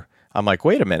where I'm like,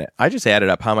 wait a minute, I just added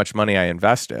up how much money I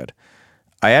invested.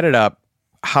 I added up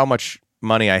how much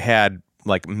money I had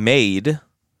made,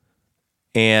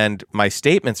 and my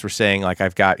statements were saying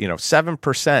I've got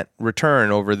 7%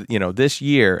 return over this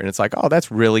year, and it's like, oh,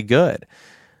 that's really good.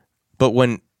 But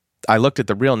when I looked at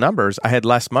the real numbers, I had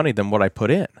less money than what I put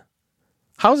in.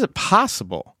 How is it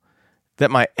possible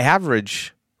that my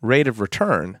average rate of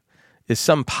return is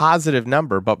some positive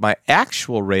number, but my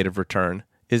actual rate of return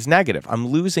is negative? I'm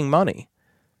losing money.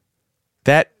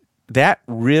 That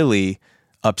really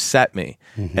upset me.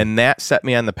 Mm-hmm. And that set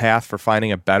me on the path for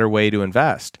finding a better way to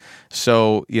invest.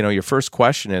 So, your first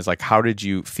question is how did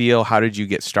you feel? How did you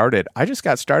get started? I just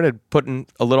got started putting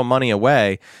a little money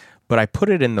away, but I put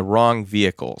it in the wrong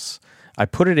vehicles. I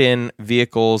put it in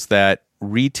vehicles that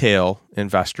retail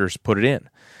investors put it in.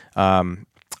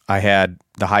 I had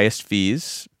the highest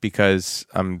fees because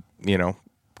I'm,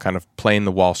 kind of playing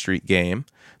the Wall Street game,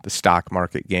 the stock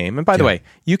market game. And by the way,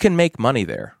 you can make money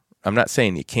there. I'm not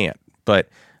saying you can't, but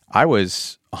I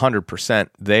was 100%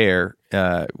 there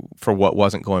for what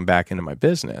wasn't going back into my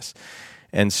business.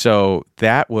 And so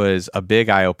that was a big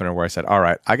eye opener where I said, all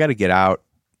right, I got to get out.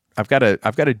 I've got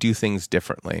to do things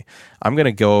differently. I'm going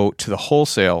to go to the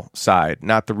wholesale side,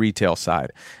 not the retail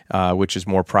side, which is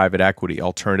more private equity,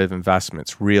 alternative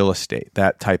investments, real estate,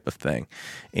 that type of thing.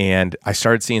 And I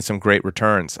started seeing some great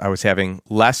returns. I was having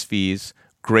less fees,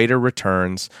 greater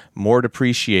returns, more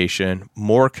depreciation,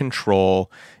 more control.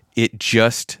 It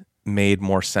just made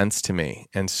more sense to me.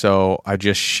 And so I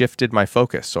just shifted my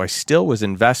focus. So I still was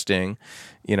investing,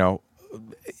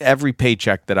 every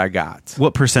paycheck that I got.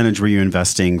 What percentage were you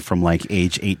investing from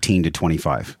age 18 to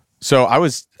 25? So I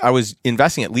was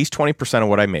investing at least 20% of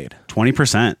what I made.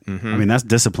 20%? Mm-hmm. I mean, that's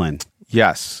discipline.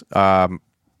 Yes. I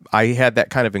had that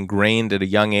kind of ingrained at a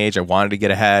young age. I wanted to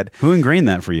get ahead. Who ingrained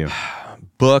that for you?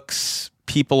 Books,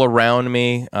 people around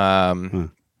me,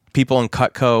 people in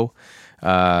Cutco,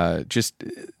 just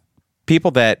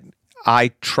people that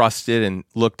I trusted and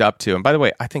looked up to. And by the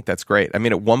way, I think that's great. I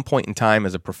mean, at one point in time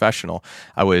as a professional,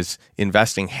 I was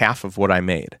investing half of what I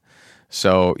made.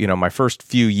 So, my first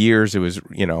few years, it was,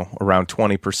 around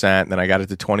 20%. Then I got it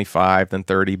to 25, then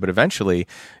 30. But eventually,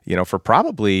 for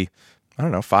probably,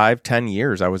 5-10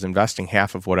 years, I was investing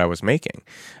half of what I was making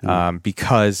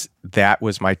because that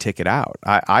was my ticket out.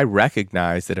 I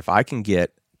recognized that if I can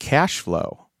get cash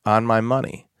flow on my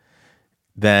money,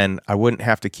 then I wouldn't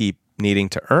have to keep needing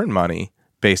to earn money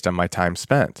based on my time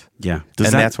spent. Yeah.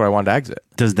 That's where I wanted to exit.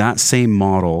 Does that same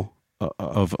model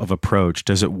of approach,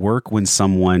 does it work when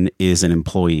someone is an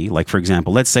employee? Like, for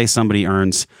example, let's say somebody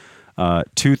earns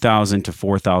 $2,000 to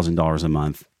 $4,000 a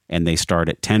month and they start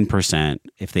at 10%.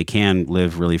 If they can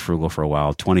live really frugal for a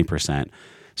while, 20%.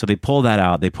 So they pull that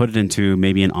out, they put it into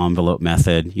maybe an envelope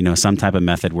method, some type of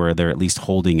method where they're at least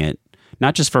holding it,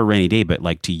 not just for a rainy day,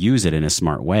 but to use it in a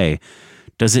smart way.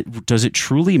 Does it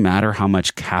truly matter how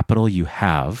much capital you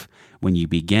have when you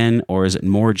begin, or is it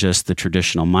more just the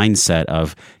traditional mindset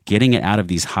of getting it out of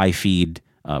these high feed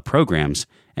programs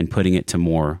and putting it to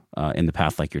more in the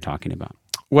path like you're talking about?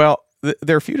 Well,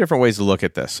 there are a few different ways to look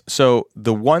at this. So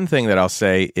the one thing that I'll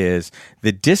say is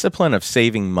the discipline of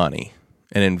saving money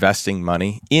and investing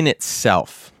money in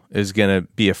itself is going to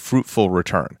be a fruitful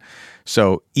return.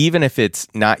 So even if it's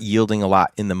not yielding a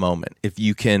lot in the moment, if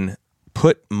you can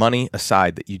put money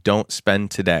aside that you don't spend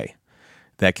today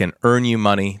that can earn you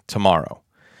money tomorrow,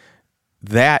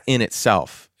 that in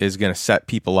itself is going to set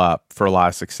people up for a lot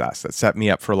of success. That set me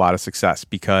up for a lot of success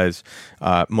because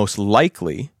most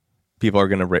likely people are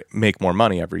going to make more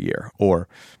money every year. Or,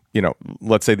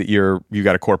 let's say that you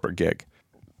got a corporate gig.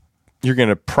 You're going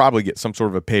to probably get some sort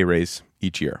of a pay raise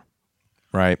each year,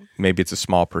 right? Maybe it's a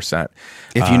small percent.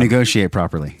 If you negotiate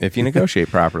properly. If you negotiate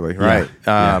properly, right?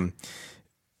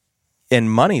 And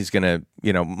money's going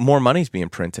to, more money's being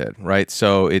printed, right?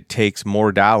 So it takes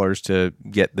more dollars to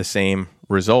get the same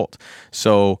result.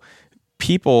 So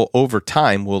people over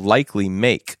time will likely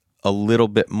make a little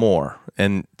bit more.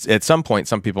 And at some point,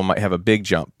 some people might have a big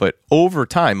jump. But over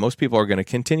time, most people are going to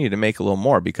continue to make a little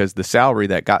more because the salary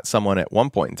that got someone at one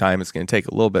point in time is going to take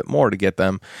a little bit more to get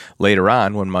them later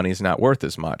on when money's not worth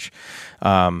as much.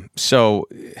 So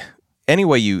any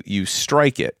way you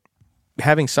strike it,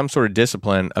 having some sort of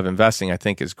discipline of investing, I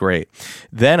think, is great.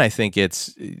 Then I think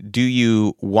it's, do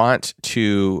you want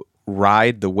to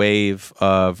ride the wave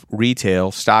of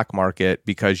retail stock market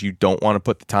because you don't want to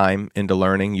put the time into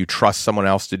learning? You trust someone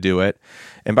else to do it.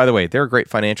 And by the way, there are great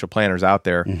financial planners out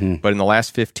there, but in the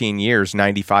last 15 years,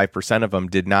 95% of them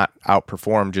did not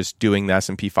outperform just doing the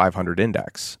S&P 500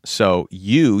 index. So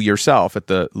you yourself, at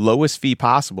the lowest fee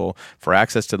possible for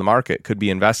access to the market, could be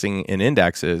investing in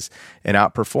indexes and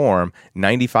outperform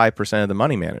 95% of the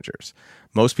money managers.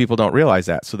 Most people don't realize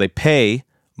that. So they pay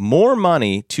more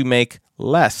money to make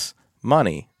less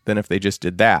money than if they just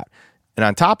did that. And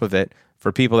on top of it,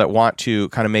 for people that want to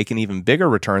kind of make an even bigger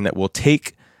return, that will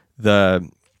take the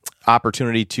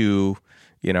opportunity to,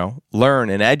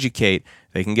 learn and educate,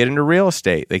 they can get into real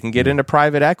estate, they can get into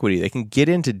private equity, they can get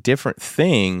into different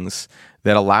things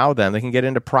that allow them, they can get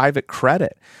into private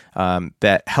credit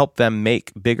that help them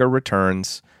make bigger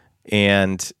returns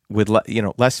and with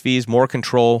less fees, more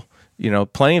control.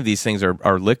 Plenty of these things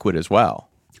are liquid as well.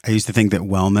 I used to think that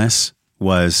wellness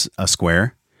was a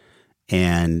square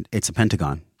and it's a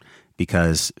pentagon,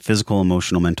 because physical,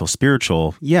 emotional, mental,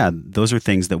 spiritual, those are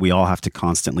things that we all have to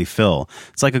constantly fill.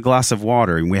 It's like a glass of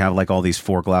water, and we have like all these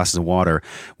 4 glasses of water.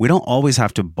 We don't always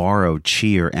have to borrow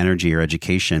chi or energy or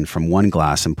education from one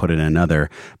glass and put it in another.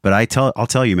 But I'll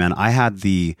tell you, man, I had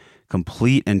the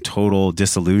complete and total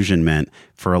disillusionment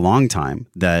for a long time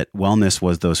that wellness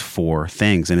was those 4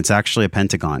 things, and it's actually a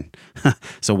pentagon.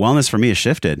 So wellness for me has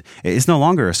shifted. It's no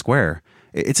longer a square.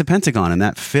 It's a pentagon, and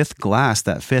that 5th glass,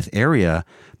 that 5th area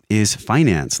is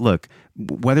finance. Look,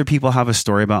 whether people have a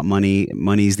story about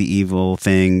money's the evil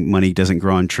thing, money doesn't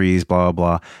grow on trees, blah,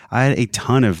 blah, blah. I had a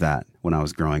ton of that when I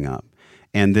was growing up.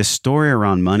 And this story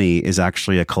around money is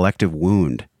actually a collective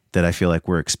wound that I feel like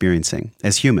we're experiencing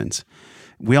as humans.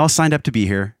 We all signed up to be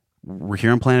here. We're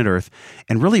here on planet Earth.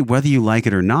 And really, whether you like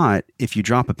it or not, if you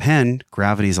drop a pen,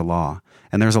 gravity is a law.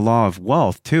 And there's a law of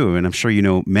wealth too. And I'm sure you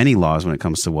know many laws when it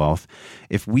comes to wealth.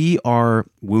 If we are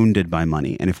wounded by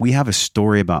money, and if we have a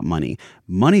story about money,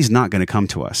 money's not going to come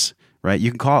to us, right?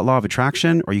 You can call it law of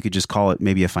attraction, or you could just call it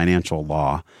maybe a financial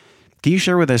law. Can you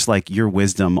share with us like your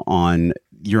wisdom on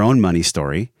your own money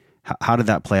story? How did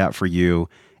that play out for you?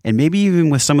 And maybe even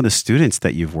with some of the students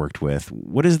that you've worked with,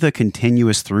 what is the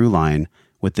continuous through line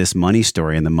with this money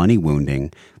story and the money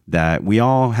wounding that we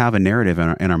all have a narrative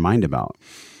in our mind about?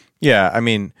 Yeah, I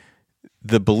mean,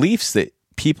 the beliefs that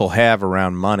people have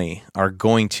around money are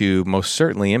going to most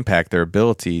certainly impact their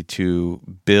ability to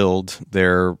build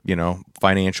their,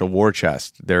 financial war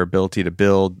chest, their ability to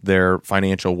build their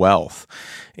financial wealth.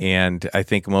 And I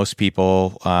think most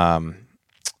people,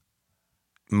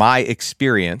 my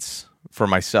experience for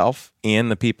myself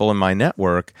and the people in my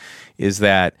network is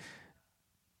that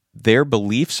their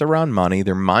beliefs around money,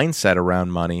 their mindset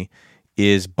around money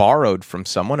is borrowed from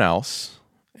someone else,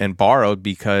 and borrowed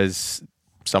because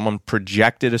someone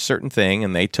projected a certain thing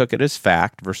and they took it as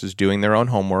fact versus doing their own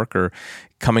homework or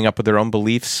coming up with their own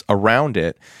beliefs around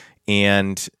it.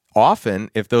 And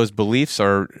often, if those beliefs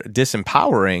are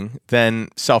disempowering, then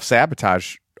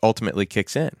self-sabotage ultimately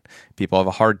kicks in. People have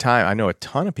a hard time. I know a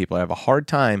ton of people have a hard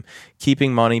time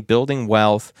keeping money, building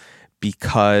wealth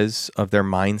because of their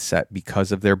mindset,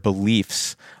 because of their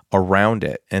beliefs around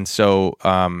it. And so,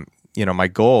 my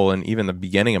goal, and even the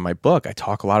beginning of my book, I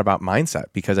talk a lot about mindset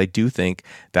because I do think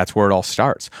that's where it all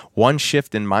starts. One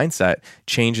shift in mindset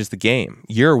changes the game.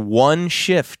 Your one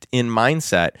shift in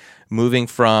mindset, moving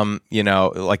from,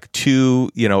 to,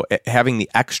 having the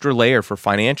extra layer for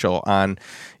financial on,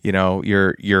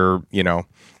 your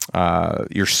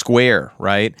square,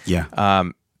 right? Yeah.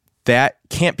 That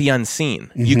can't be unseen.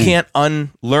 Mm-hmm. You can't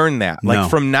unlearn that.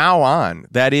 Like from now on,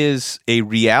 that is a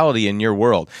reality in your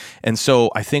world. And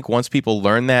so I think once people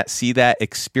learn that, see that,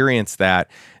 experience that,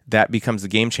 that becomes the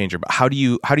game changer. But how do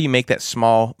you make that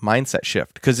small mindset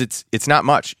shift? Because it's not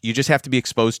much. You just have to be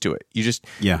exposed to it. You just,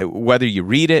 whether you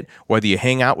read it, whether you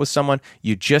hang out with someone,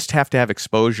 you just have to have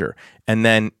exposure. And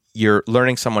then you're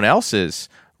learning someone else's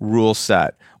rule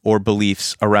set or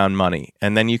beliefs around money.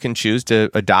 And then you can choose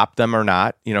to adopt them or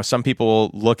not. Some people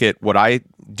will look at what I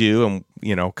do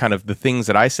and, kind of the things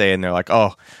that I say, and they're like,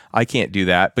 oh, I can't do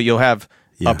that. But you'll have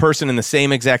a person in the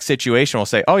same exact situation will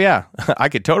say, oh yeah, I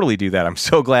could totally do that. I'm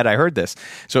so glad I heard this.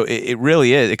 So it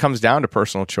really is. It comes down to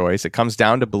personal choice. It comes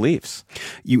down to beliefs.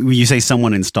 You say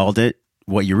someone installed it.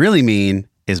 What you really mean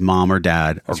is mom or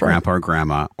dad or grandpa or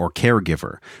grandma or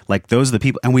caregiver. Like those are the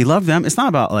people, and we love them. It's not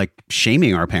about like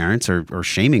shaming our parents or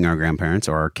shaming our grandparents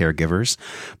or our caregivers,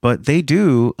 but they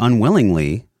do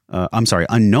unknowingly,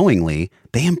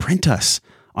 they imprint us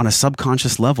on a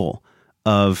subconscious level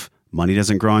of money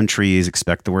doesn't grow on trees,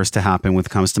 expect the worst to happen when it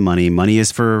comes to money. Money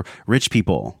is for rich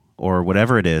people or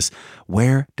whatever it is.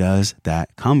 Where does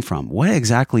that come from? What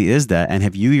exactly is that? And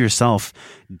have you yourself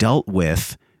dealt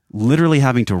with literally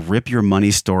having to rip your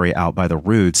money story out by the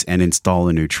roots and install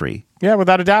a new tree? Yeah,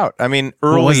 without a doubt. I mean,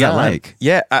 early what was that on, like?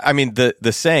 Yeah, I mean,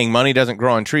 the saying "money doesn't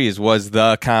grow on trees" was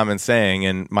the common saying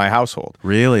in my household.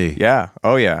 Really? Yeah.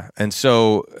 Oh, yeah. And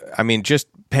so, I mean, just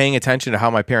paying attention to how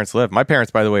my parents live. My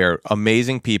parents, by the way, are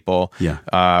amazing people.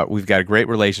 Yeah. We've got a great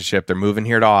relationship. They're moving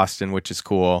here to Austin, which is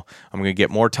cool. I'm going to get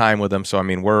more time with them. So, I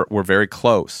mean, we're very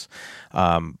close.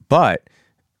 But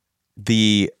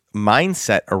the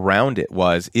mindset around it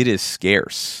was, it is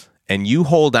scarce, and you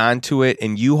hold on to it,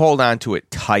 and you hold on to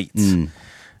it tight.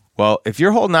 Well, if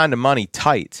you're holding on to money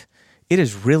tight, it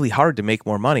is really hard to make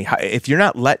more money. If you're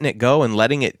not letting it go and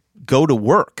letting it go to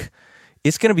work,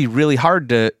 it's going to be really hard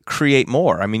to create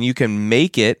more. I mean, you can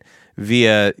make it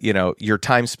via, your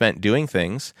time spent doing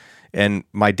things. And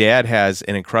my dad has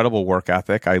an incredible work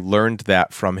ethic. I learned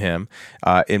that from him.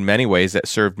 In many ways, that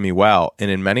served me well.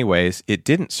 And in many ways, it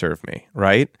didn't serve me,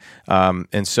 right?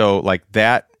 And so like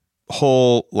that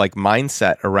whole like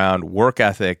mindset around work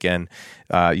ethic and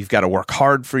you've got to work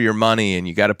hard for your money and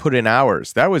you got to put in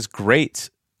hours. That was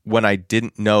great when I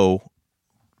didn't know,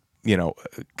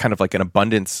 kind of like an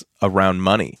abundance around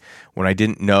money, when I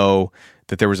didn't know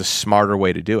that there was a smarter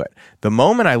way to do it. The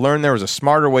moment I learned there was a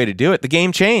smarter way to do it, the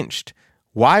game changed.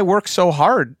 Why work so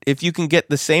hard if you can get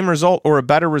the same result or a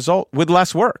better result with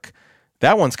less work?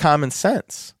 That one's common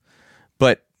sense.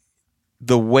 But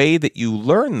the way that you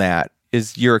learn that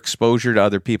is your exposure to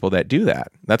other people that do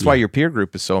that. That's why your peer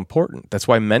group is so important. That's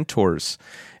why mentors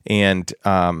and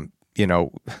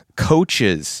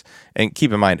coaches, and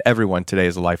keep in mind, everyone today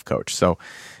is a life coach. So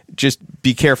just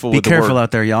be careful with the word. Be careful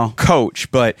out there, y'all. Coach.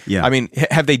 But yeah. I mean,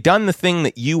 have they done the thing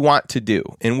that you want to do?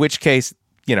 In which case,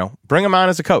 bring them on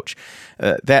as a coach.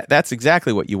 That's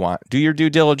exactly what you want. Do your due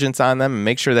diligence on them and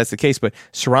make sure that's the case. But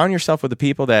surround yourself with the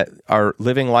people that are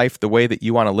living life the way that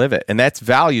you want to live it. And that's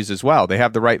values as well. They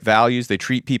have the right values. They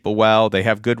treat people well. They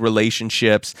have good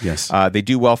relationships. Yes. They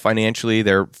do well financially.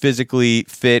 They're physically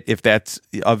fit if that's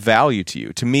of value to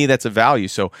you. To me, that's a value.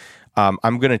 So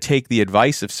I'm going to take the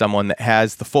advice of someone that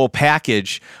has the full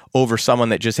package over someone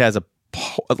that just has a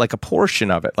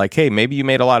portion of it. Like, hey, maybe you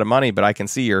made a lot of money, but I can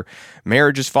see your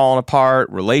marriage is falling apart,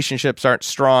 relationships aren't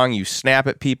strong, you snap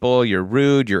at people, you're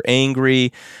rude, you're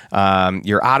angry,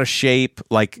 you're out of shape.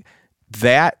 Like,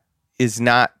 that is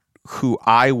not who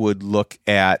I would look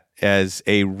at as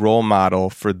a role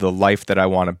model for the life that I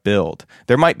want to build.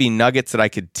 There might be nuggets that I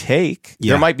could take.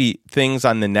 Yeah. There might be things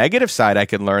on the negative side I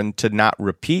could learn to not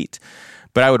repeat,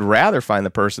 but I would rather find the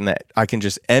person that I can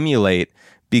just emulate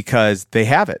because they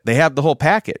have it. They have the whole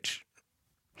package.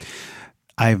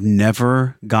 I've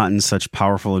never gotten such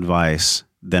powerful advice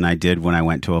than I did when I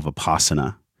went to a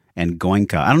Vipassana and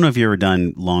Goenka. I don't know if you've ever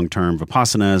done long-term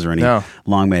Vipassanas or any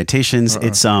long meditations.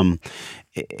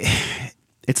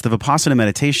 It's the Vipassana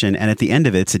meditation, and at the end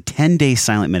of it, it's a 10-day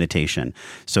silent meditation.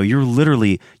 So you're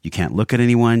literally, you can't look at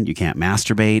anyone, you can't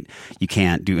masturbate, you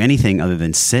can't do anything other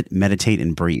than sit, meditate,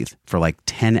 and breathe for like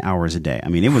 10 hours a day. I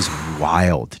mean, it was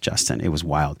wild, Justin. It was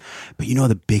wild. But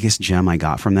the biggest gem I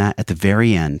got from that? At the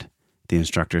very end, the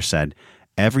instructor said,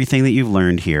 everything that you've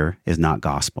learned here is not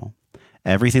gospel.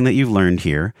 Everything that you've learned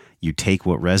here, you take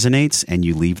what resonates and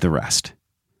you leave the rest.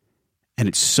 And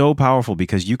it's so powerful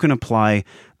because you can apply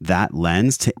that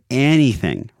lens to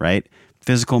anything, right?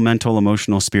 Physical, mental,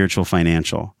 emotional, spiritual,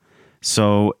 financial.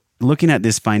 So looking at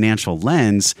this financial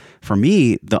lens, for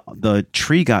me, the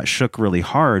tree got shook really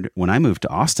hard when I moved to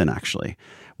Austin, actually.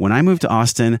 When I moved to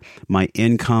Austin, my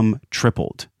income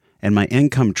tripled. And my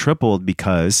income tripled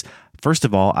because, first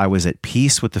of all, I was at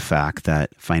peace with the fact that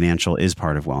financial is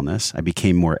part of wellness. I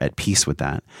became more at peace with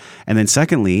that. And then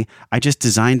secondly, I just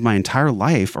designed my entire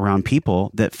life around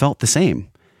people that felt the same.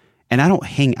 And I don't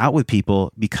hang out with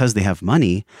people because they have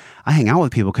money. I hang out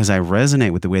with people because I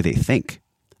resonate with the way they think.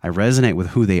 I resonate with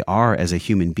who they are as a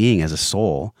human being, as a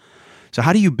soul. So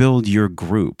how do you build your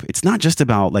group? It's not just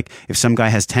about like, if some guy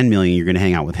has 10 million, you're going to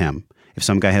hang out with him. If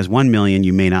some guy has 1 million,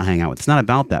 you may not hang out with. It's not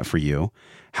about that for you.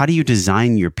 How do you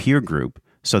design your peer group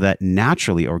so that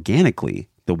naturally, organically,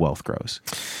 the wealth grows?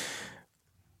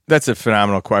 That's a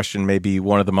phenomenal question. Maybe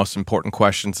one of the most important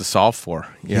questions to solve for.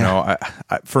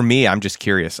 For me, I'm just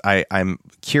curious. I'm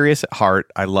curious at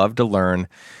heart. I love to learn.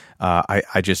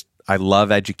 I I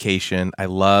love education. I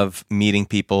love meeting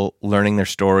people, learning their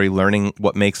story, learning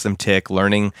what makes them tick,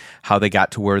 learning how they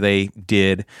got to where they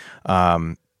did.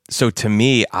 So to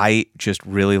me, I just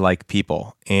really like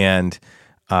people. And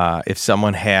if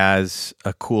someone has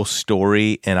a cool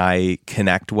story and I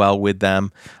connect well with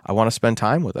them, I want to spend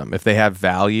time with them. If they have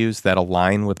values that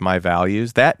align with my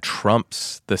values, that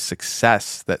trumps the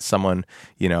success that someone,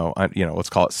 let's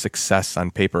call it success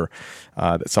on paper,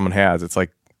 that someone has. It's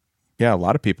like, yeah, a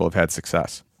lot of people have had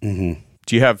success. Mm-hmm.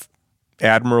 Do you have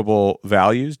admirable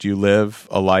values? Do you live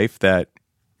a life that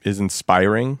is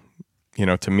inspiring,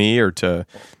 to me or to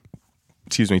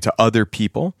other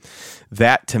people?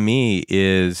 That to me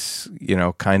is,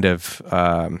 kind of,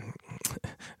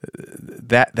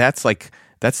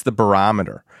 that's the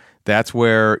barometer. That's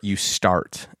where you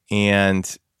start.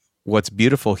 And what's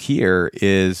beautiful here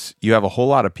is you have a whole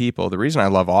lot of people. The reason I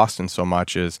love Austin so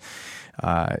much is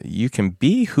you can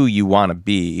be who you want to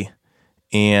be,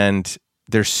 and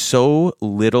there's so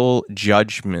little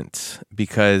judgment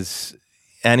because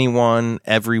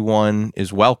everyone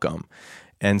is welcome.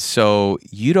 And so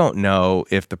you don't know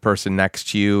if the person next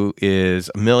to you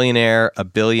is a millionaire, a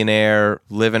billionaire,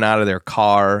 living out of their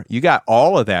car. You got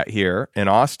all of that here in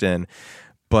Austin,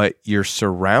 but you're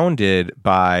surrounded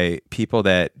by people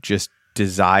that just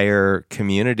desire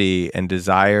community and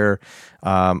desire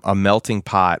a melting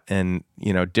pot and,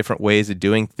 different ways of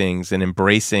doing things and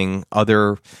embracing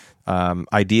other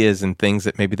ideas and things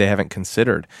that maybe they haven't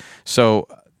considered. So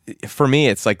for me,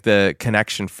 it's like the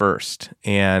connection first.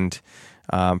 And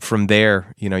from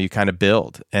there, you kind of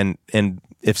build. And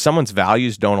if someone's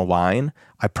values don't align,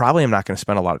 I probably am not going to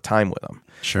spend a lot of time with them.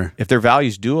 Sure. If their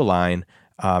values do align,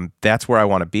 that's where I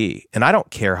want to be. And I don't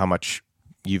care how much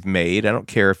you've made. I don't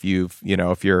care if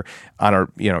if you're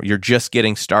on you're just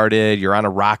getting started, you're on a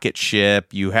rocket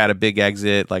ship, you had a big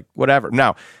exit, like whatever.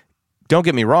 Now, don't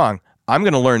get me wrong. I'm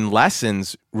going to learn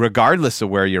lessons regardless of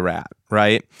where you're at,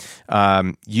 right?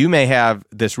 You may have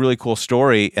this really cool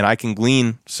story and I can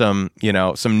glean some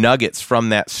nuggets from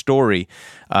that story.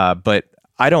 But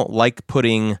I don't like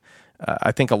putting,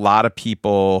 I think a lot of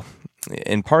people,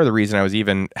 and part of the reason I was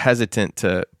even hesitant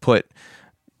to put,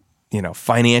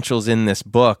 financials in this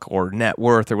book or net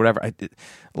worth or whatever.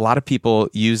 A lot of people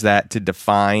use that to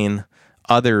define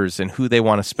others and who they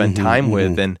want to spend time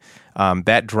with. And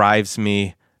that drives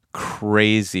me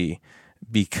crazy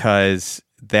because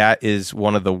that is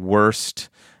one of the worst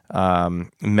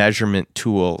measurement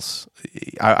tools.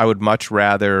 I would much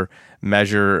rather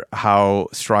measure how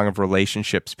strong of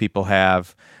relationships people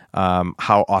have,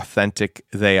 how authentic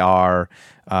they are,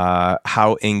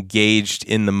 how engaged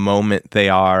in the moment they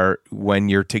are when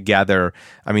you're together.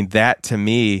 I mean, that to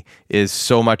me is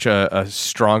so much a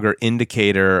stronger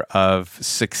indicator of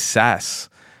success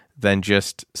than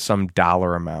just some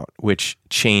dollar amount, which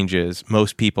changes.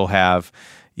 Most people have,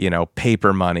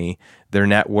 paper money. Their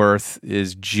net worth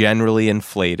is generally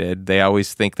inflated. They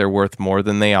always think they're worth more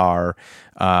than they are.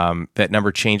 That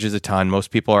number changes a ton.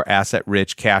 Most people are asset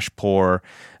rich, cash poor.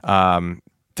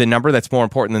 The number that's more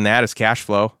important than that is cash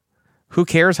flow. Who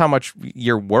cares how much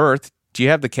you're worth? Do you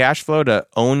have the cash flow to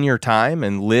own your time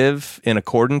and live in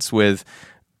accordance with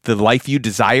the life you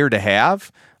desire to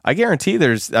have? I guarantee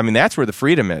that's where the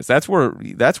freedom is. That's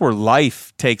where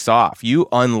life takes off. You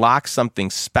unlock something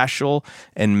special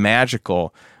and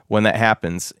magical when that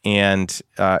happens. And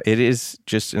it is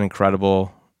just an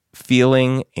incredible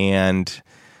feeling and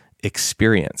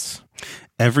experience.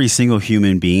 Every single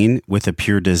human being with a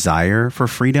pure desire for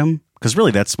freedom, because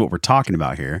really that's what we're talking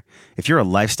about here. If you're a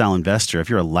lifestyle investor, if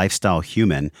you're a lifestyle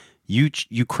human, you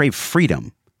crave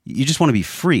freedom. You just want to be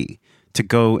free to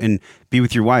go and be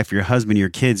with your wife, your husband, your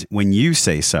kids when you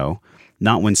say so,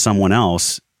 not when someone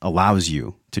else allows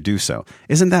you to do so.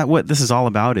 Isn't that what this is all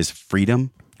about, is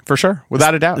freedom? For sure,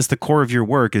 without a doubt. It's the core of your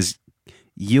work, is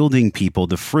yielding people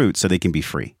the fruit so they can be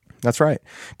free. That's right.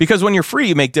 Because when you're free,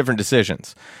 you make different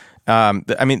decisions.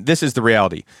 This is the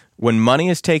reality. When money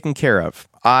is taken care of,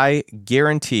 I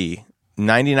guarantee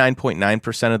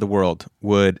 99.9% of the world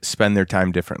would spend their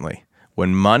time differently.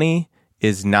 When money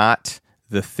is not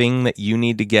the thing that you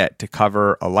need to get to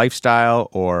cover a lifestyle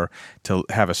or to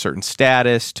have a certain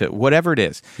status, to whatever it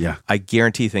is, I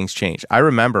guarantee things change. I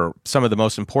remember some of the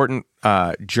most important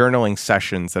journaling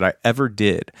sessions that I ever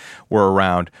did were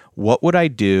around what would I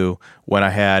do when I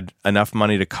had enough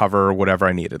money to cover whatever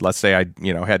I needed. Let's say I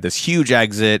had this huge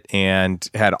exit and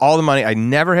had all the money. I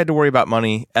never had to worry about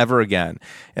money ever again.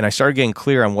 And I started getting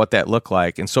clear on what that looked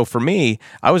like. And so for me,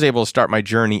 I was able to start my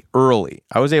journey early.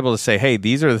 I was able to say, hey,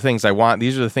 these are the things I want.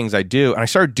 These are the things I do. And I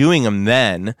started doing them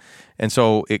then. And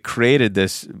so it created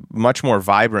this much more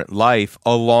vibrant life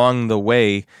along the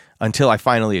way until I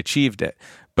finally achieved it.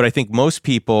 But I think most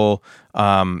people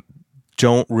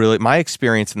don't really, my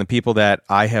experience and the people that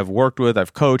I have worked with,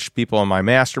 I've coached people in my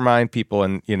mastermind, people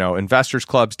in, investors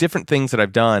clubs, different things that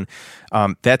I've done.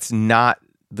 That's not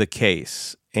the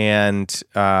case. And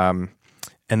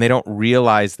they don't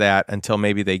realize that until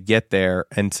maybe they get there.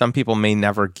 And some people may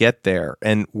never get there.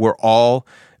 And we're all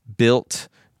built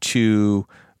to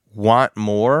want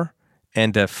more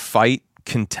and to fight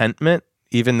contentment,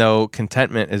 even though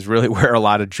contentment is really where a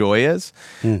lot of joy is.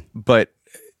 But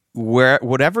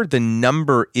whatever the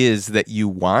number is that you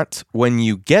want, when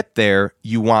you get there,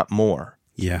 you want more.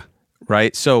 Yeah.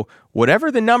 Right? So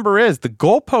whatever the number is, the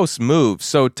goalposts move.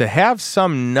 So to have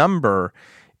some number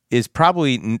is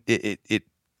probably, it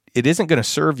isn't going to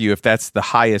serve you if that's the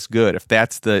highest good, if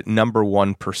that's the number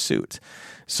one pursuit.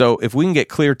 So if we can get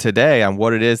clear today on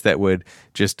what it is that would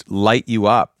just light you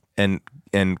up and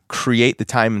create the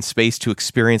time and space to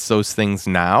experience those things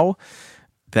now,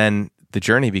 then the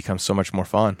journey becomes so much more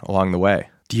fun along the way.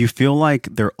 Do you feel like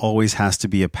there always has to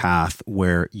be a path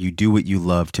where you do what you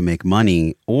love to make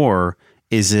money, or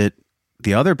is it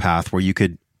the other path where you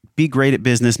could be great at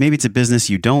business? Maybe it's a business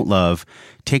you don't love,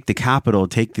 take the capital,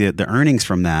 take the earnings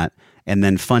from that, and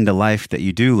then fund a life that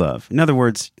you do love. In other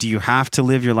words, do you have to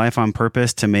live your life on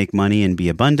purpose to make money and be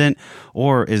abundant,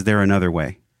 or is there another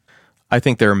way? I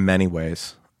think there are many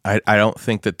ways. I don't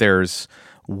think that there's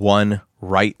one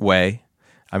right way.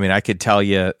 I mean, I could tell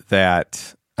you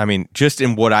that, just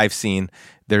in what I've seen,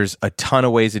 there's a ton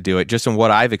of ways to do it. Just in what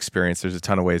I've experienced, there's a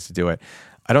ton of ways to do it.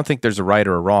 I don't think there's a right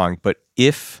or a wrong, but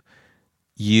if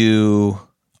you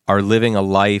are living a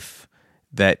life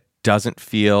that doesn't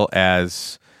feel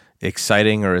as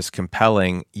exciting or as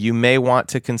compelling, you may want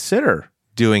to consider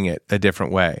doing it a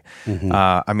different way.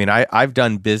 I've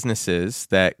done businesses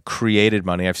that created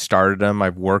money. I've started them.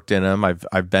 I've worked in them.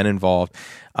 I've been involved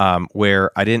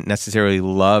where I didn't necessarily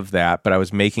love that, but I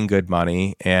was making good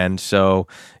money. And so,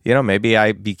 maybe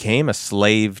I became a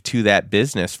slave to that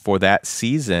business for that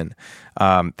season.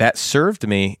 That served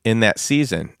me in that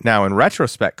season. Now, in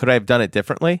retrospect, could I have done it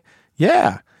differently?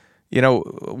 Yeah.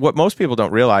 What most people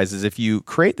don't realize is if you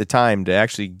create the time to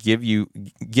actually give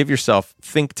yourself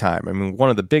think time. One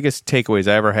of the biggest takeaways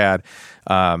I ever had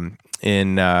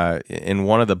in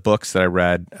one of the books that I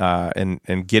read,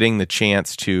 and getting the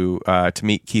chance to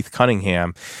meet Keith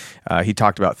Cunningham, he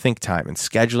talked about think time and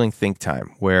scheduling think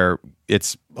time, where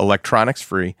it's electronics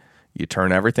free. You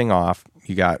turn everything off.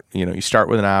 You start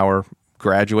with an hour,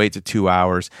 graduate to 2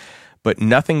 hours, but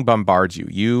nothing bombards you.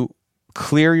 You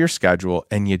clear your schedule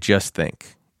and you just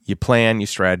think. You plan, you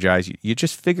strategize, you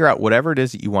just figure out whatever it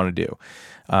is that you want to do.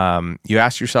 You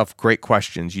ask yourself great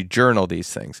questions, you journal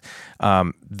these things.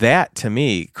 That, to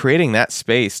me, creating that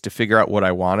space to figure out what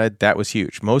I wanted, that was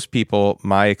huge. Most people,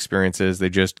 my experience is they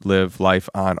just live life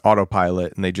on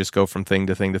autopilot and they just go from thing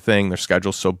to thing to thing. Their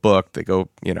schedule's so booked. They go,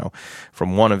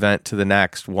 from one event to the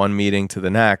next, one meeting to the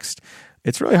next.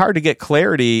 It's really hard to get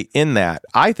clarity in that.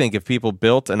 I think if people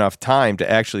built enough time to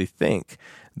actually think,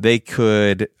 they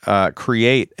could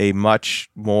create a much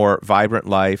more vibrant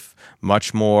life,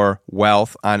 much more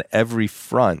wealth on every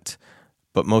front.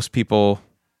 But most people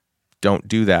don't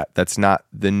do that. That's not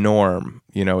the norm.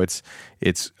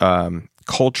 It's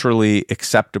culturally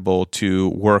acceptable to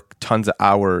work tons of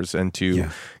hours and to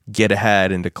get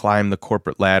ahead and to climb the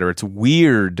corporate ladder. It's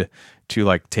weird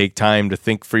to take time to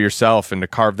think for yourself and to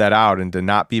carve that out and to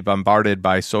not be bombarded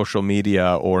by social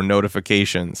media or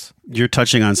notifications. You're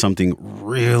touching on something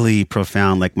really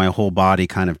profound. My whole body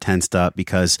kind of tensed up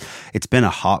because it's been a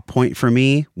hot point for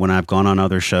me when I've gone on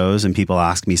other shows and people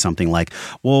ask me something like,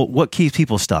 well, what keeps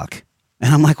people stuck?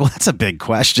 And I'm like, well, that's a big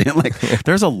question.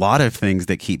 There's a lot of things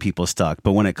that keep people stuck.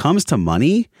 But when it comes to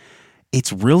money,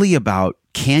 it's really about,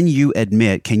 can you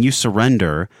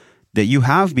surrender that you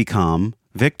have become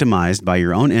victimized by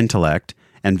your own intellect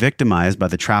and victimized by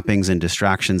the trappings and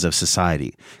distractions of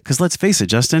society. Because let's face it,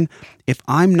 Justin, if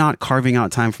I'm not carving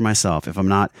out time for myself, if I'm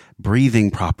not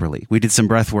breathing properly, we did some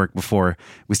breath work before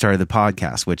we started the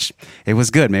podcast, which it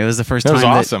was good. Maybe it was the first time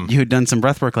that you had done some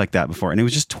breath work like that before. And it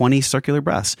was just 20 circular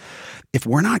breaths. If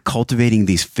we're not cultivating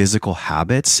these physical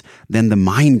habits, then the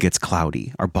mind gets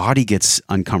cloudy. Our body gets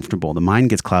uncomfortable. The mind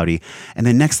gets cloudy. And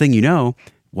then next thing you know,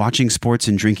 watching sports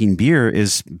and drinking beer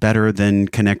is better than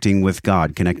connecting with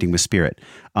God, connecting with spirit.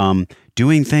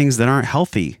 Doing things that aren't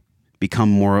healthy become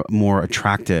more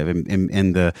attractive,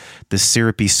 and the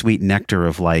syrupy sweet nectar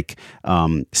of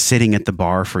sitting at the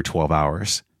bar for 12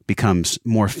 hours becomes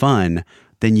more fun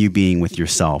than you being with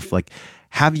yourself.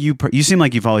 Have you seem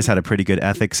like you've always had a pretty good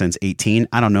ethic since 18.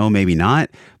 I don't know, maybe not,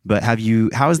 but how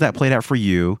has that played out for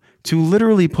you to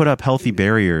literally put up healthy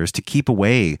barriers to keep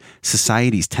away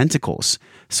society's tentacles,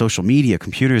 social media,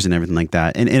 computers, and everything like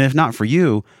that? And if not for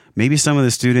you, maybe some of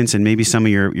the students and maybe some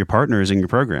of your partners in your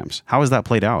programs. How has that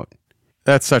played out?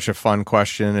 That's such a fun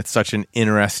question. It's such an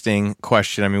interesting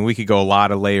question. I mean, we could go a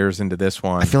lot of layers into this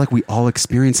one. I feel like we all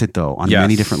experience it, though, on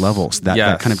many different levels.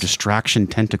 That kind of distraction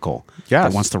tentacle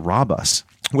that wants to rob us.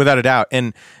 Without a doubt.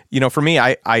 And, for me,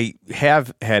 I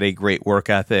have had a great work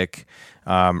ethic,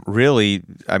 really,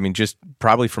 I mean, just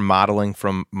probably from modeling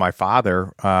from my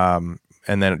father, and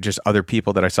then just other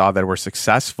people that I saw that were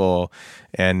successful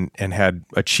and had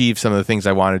achieved some of the things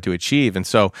I wanted to achieve. And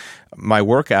so my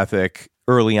work ethic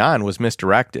early on was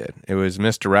misdirected. It was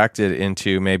misdirected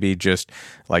into maybe just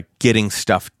like getting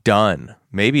stuff done.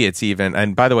 Maybe it's even,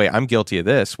 and by the way, I'm guilty of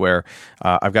this, where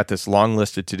I've got this long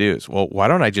list of to-dos. Well, why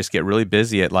don't I just get really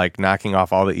busy at like knocking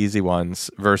off all the easy ones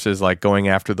versus like going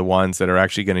after the ones that are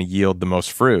actually going to yield the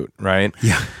most fruit, right?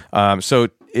 Yeah. So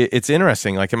it's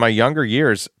interesting. Like in my younger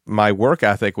years, my work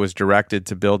ethic was directed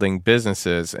to building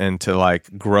businesses and to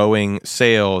like growing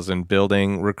sales and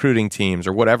building recruiting teams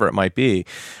or whatever it might be.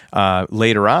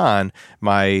 Later on,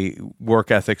 my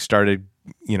work ethic started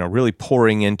really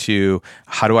pouring into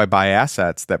how do I buy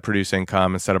assets that produce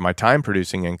income instead of my time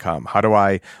producing income? How do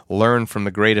I learn from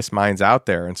the greatest minds out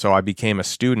there? And so I became a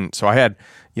student. So I had,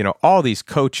 all these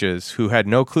coaches who had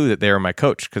no clue that they were my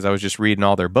coach because I was just reading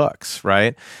all their books,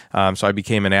 right? So I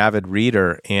became an avid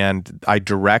reader, and I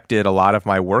directed a lot of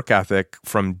my work ethic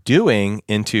from doing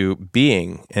into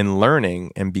being and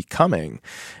learning and becoming.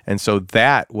 And so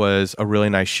that was a really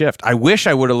nice shift. I wish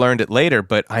I would have learned it later,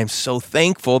 but I'm so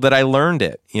thankful that I learned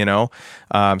it,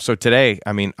 So today,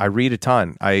 I mean, I read a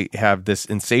ton. I have this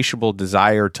insatiable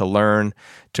desire to learn,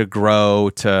 to grow,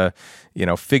 to,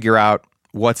 figure out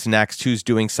what's next, who's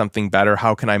doing something better,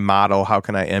 how can I model, how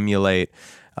can I emulate?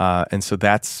 And so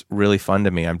that's really fun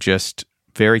to me. I'm just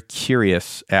very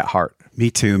curious at heart. Me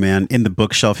too, man. In the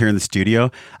bookshelf here in the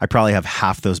studio, I probably have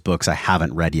half those books I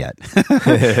haven't read yet.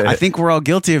 I think we're all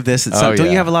guilty of this. Don't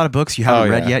you have a lot of books you haven't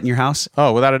read yet in your house?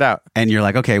 Oh, without a doubt. And you're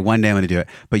like, okay, one day I'm going to do it.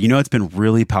 But what's been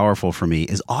really powerful for me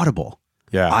is Audible.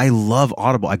 Yeah. I love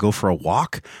Audible. I go for a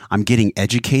walk. I'm getting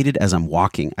educated as I'm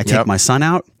walking. I take my son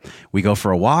out. We go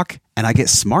for a walk, and I get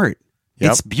smart.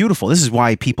 It's beautiful. This is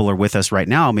why people are with us right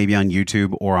now, maybe on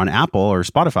YouTube or on Apple or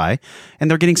Spotify,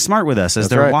 and they're getting smart with us as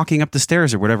they're walking up the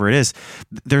stairs or whatever it is.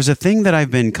 There's a thing that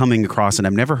I've been coming across, and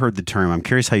I've never heard the term. I'm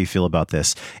curious how you feel about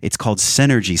this. It's called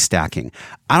synergy stacking.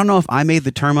 I don't know if I made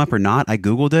the term up or not. I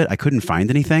Googled it. I couldn't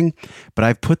find anything, but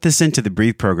I've put this into the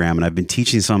Breathe program, and I've been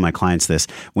teaching some of my clients this.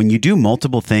 When you do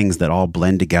multiple things that all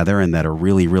blend together and that are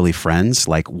really, really friends,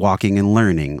 like walking and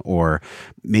learning or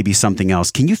maybe something else,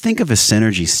 can you think of a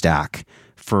synergy stack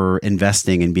for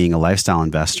investing and being a lifestyle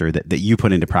investor that you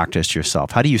put into practice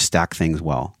yourself? How do you stack things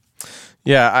well?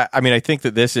 Yeah, I mean, I think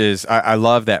that this is, I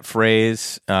love that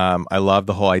phrase. I love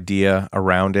the whole idea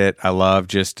around it. I love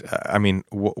just,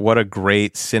 what a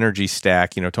great synergy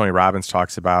stack. Tony Robbins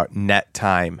talks about net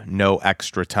time, no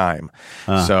extra time.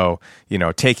 So,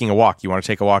 taking a walk, you want to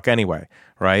take a walk anyway,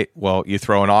 right? Well, you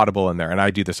throw an Audible in there, and I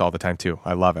do this all the time too.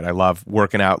 I love it. I love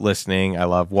working out, listening. I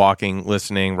love walking,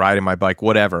 listening, riding my bike,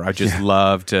 whatever. I just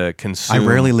love to consume. I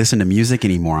rarely listen to music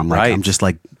anymore. I'm just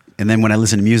like, and then when I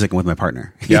listen to music, I'm with my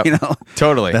partner. Yep.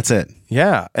 Totally. That's it.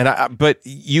 Yeah. And but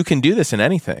you can do this in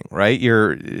anything, right?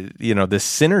 This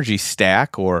synergy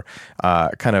stack or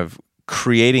kind of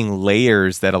creating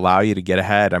layers that allow you to get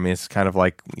ahead. I mean, it's kind of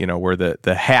like, where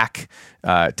the hack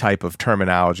type of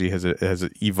terminology has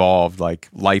evolved, like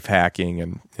life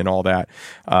hacking and all that,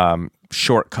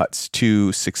 shortcuts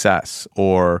to success,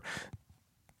 or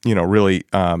really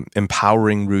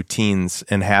empowering routines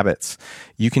and habits.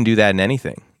 You can do that in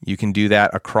anything. You can do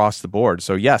that across the board.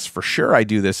 So yes, for sure, I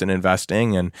do this in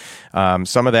investing, and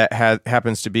some of that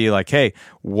happens to be like, hey,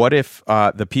 what if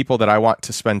the people that I want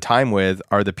to spend time with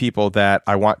are the people that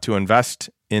I want to invest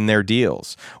in their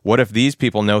deals? What if these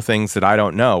people know things that I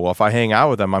don't know? Well, if I hang out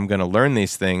with them, I'm going to learn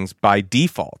these things by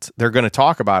default. They're going to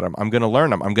talk about them. I'm going to learn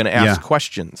them. I'm going to ask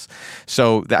questions.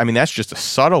 So, that's just a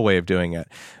subtle way of doing it.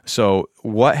 So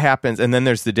what happens? And then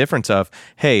there's the difference of,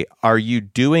 hey, are you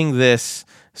doing this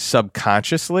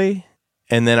subconsciously?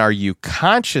 And then are you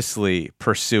consciously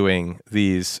pursuing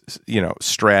these,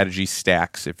 strategy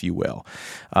stacks, if you will?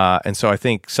 And so I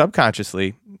think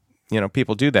subconsciously,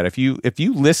 people do that. If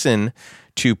you listen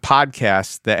to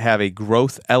podcasts that have a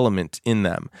growth element in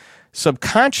them,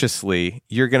 subconsciously,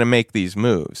 you're going to make these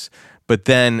moves. But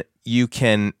then you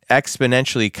can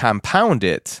exponentially compound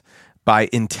it by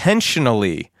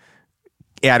intentionally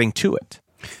adding to it.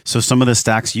 So some of the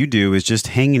stacks you do is just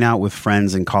hanging out with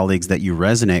friends and colleagues that you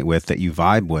resonate with, that you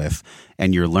vibe with,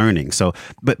 and you're learning. So,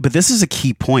 but this is a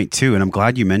key point too, and I'm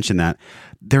glad you mentioned that.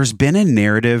 There's been a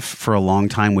narrative for a long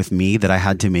time with me that I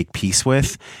had to make peace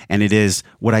with, and it is,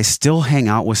 would I still hang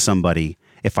out with somebody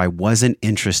if I wasn't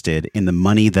interested in the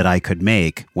money that I could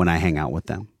make when I hang out with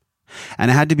them?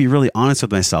 And I had to be really honest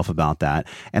with myself about that.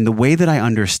 And the way that I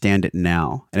understand it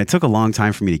now, and it took a long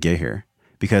time for me to get here,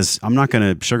 because I'm not going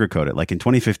to sugarcoat it. Like in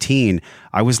 2015,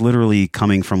 I was literally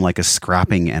coming from like a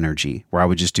scrapping energy where I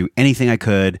would just do anything I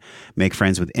could, make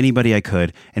friends with anybody I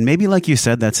could. And maybe like you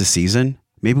said, that's a season.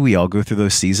 Maybe we all go through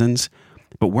those seasons.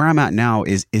 But where I'm at now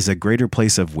is a greater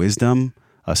place of wisdom,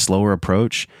 a slower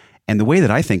approach. And the way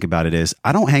that I think about it is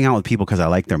I don't hang out with people because I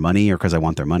like their money or because I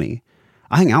want their money.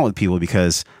 I hang out with people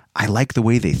because I like the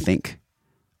way they think.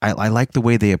 I like the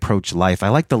way they approach life. I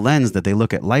like the lens that they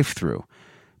look at life through,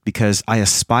 because I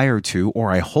aspire to,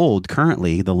 or I hold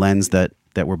currently, the lens that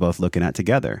we're both looking at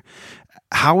together.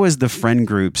 How has the friend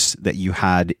groups that you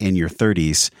had in your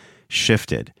 30s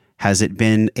shifted? Has it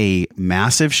been a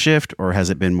massive shift, or has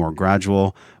it been more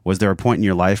gradual? Was there a point in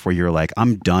your life where you're like,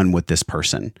 I'm done with this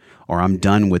person, or I'm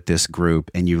done with this group,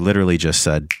 and you literally just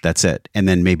said, that's it? And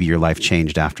then maybe your life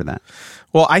changed after that.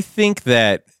 Well, I think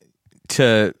that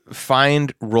to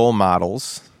find role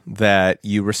models that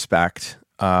you respect,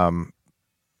 I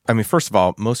mean, first of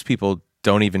all, most people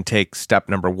don't even take step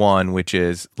number one, which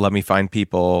is let me find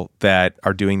people that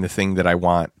are doing the thing that I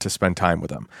want to spend time with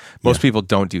them. Most people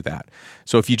don't do that.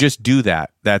 So if you just do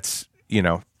that, that's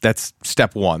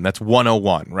step one. That's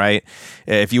 101, right?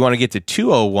 If you want to get to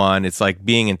 201, it's like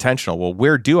being intentional. Well,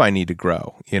 where do I need to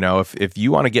grow? If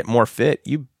you want to get more fit,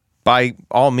 you by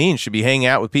all means should be hanging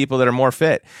out with people that are more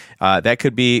fit. That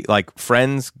could be like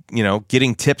friends,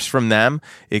 getting tips from them.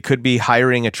 It could be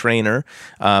hiring a trainer.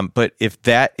 But if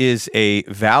that is a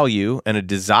value and a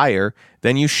desire,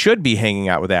 then you should be hanging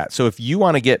out with that. So if you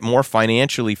want to get more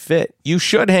financially fit, you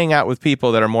should hang out with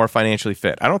people that are more financially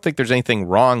fit. I don't think there's anything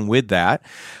wrong with that.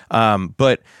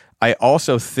 But I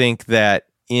also think that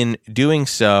in doing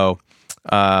so,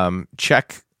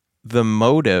 check the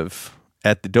motive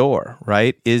at the door,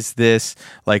 right? Is this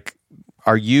like,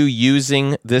 are you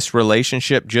using this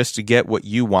relationship just to get what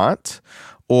you want?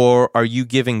 Or are you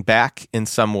giving back in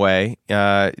some way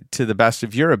to the best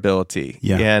of your ability?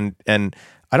 Yeah. And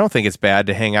I don't think it's bad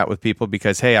to hang out with people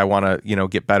because, hey, I want to,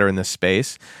 get better in this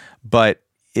space. But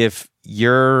if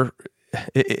the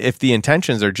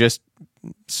intentions are just,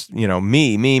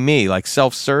 me, like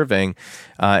self-serving,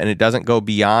 and it doesn't go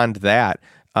beyond that,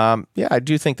 I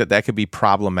do think that could be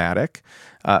problematic.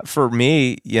 For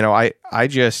me, I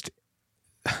just,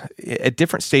 at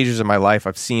different stages of my life,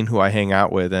 I've seen who I hang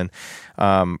out with, and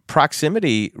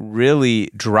proximity really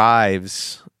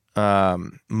drives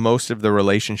most of the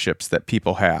relationships that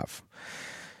people have.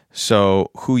 So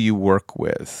who you work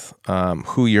with,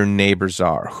 who your neighbors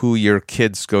are, who your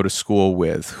kids go to school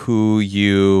with, who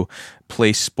you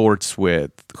play sports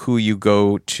with, who you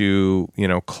go to,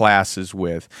 classes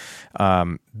with.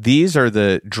 These are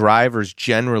the drivers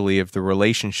generally of the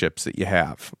relationships that you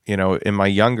have. In my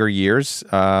younger years,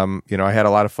 I had a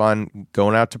lot of fun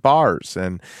going out to bars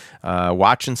and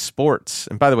watching sports.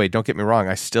 And by the way, don't get me wrong,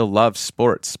 I still love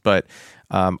sports, but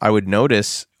I would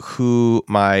notice who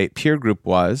my peer group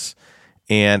was,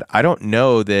 and I don't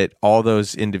know that all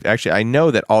those I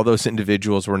know that all those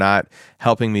individuals were not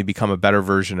helping me become a better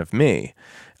version of me.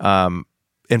 And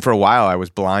for a while, I was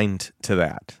blind to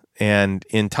that. And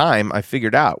in time, I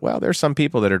figured out, well, there's some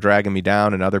people that are dragging me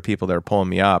down and other people that are pulling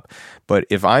me up. But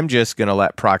if I'm just going to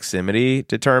let proximity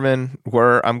determine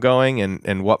where I'm going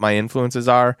and what my influences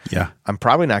are, I'm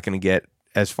probably not going to get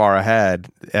as far ahead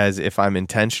as if I'm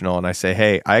intentional and I say,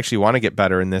 hey, I actually want to get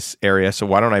better in this area, so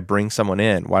why don't I bring someone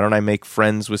in? Why don't I make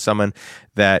friends with someone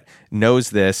that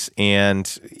knows this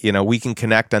and, we can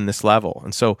connect on this level?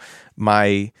 And so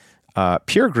my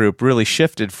peer group really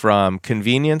shifted from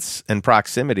convenience and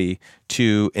proximity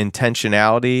to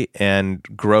intentionality and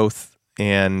growth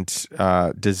and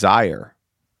desire.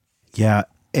 Yeah.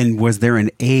 And was there an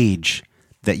age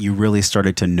that you really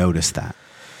started to notice that?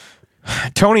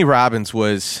 Tony Robbins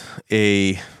was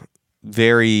a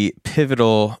very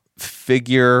pivotal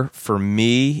figure for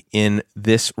me in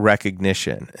this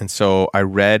recognition. And so I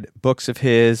read books of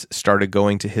his, started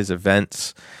going to his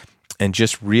events, and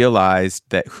just realized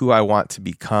that who I want to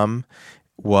become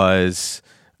was,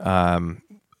 I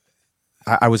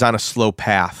was on a slow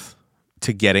path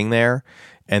to getting there,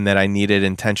 and that I needed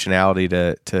intentionality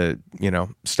to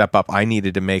step up. I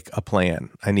needed to make a plan.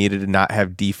 I needed to not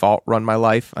have default run my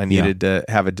life. I needed to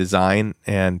have a design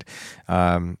and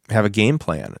have a game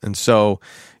plan. And so,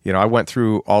 I went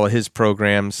through all of his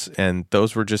programs, and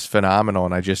those were just phenomenal.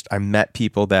 And I met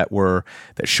people that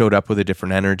showed up with a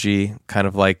different energy, kind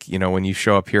of like, when you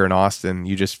show up here in Austin,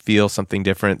 you just feel something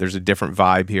different. There's a different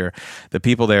vibe here. The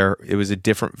people there, it was a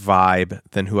different vibe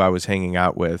than who I was hanging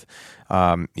out with.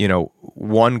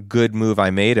 One good move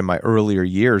I made in my earlier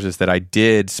years is that I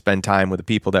did spend time with the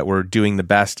people that were doing the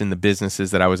best in the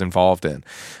businesses that I was involved in.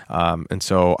 And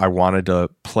so I wanted to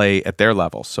play at their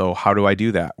level. So how do I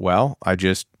do that? Well, I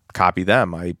just copy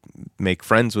them. I make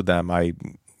friends with them. I,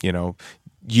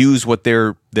 use what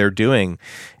they're doing.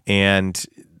 And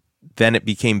then it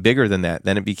became bigger than that.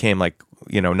 Then it became like,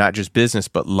 not just business,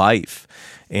 but life.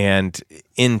 And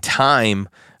in time,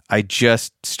 I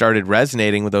just started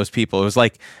resonating with those people. It was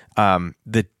like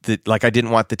like I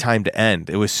didn't want the time to end.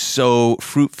 It was so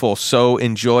fruitful, so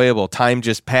enjoyable. Time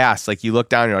just passed. Like you look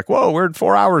down, you're like, whoa, where'd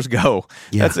 4 hours go?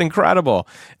 Yeah. That's incredible.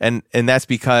 And that's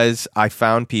because I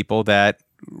found people that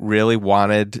really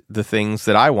wanted the things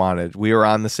that I wanted. We were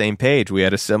on the same page. We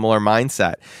had a similar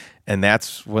mindset. And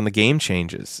that's when the game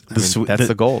changes. That's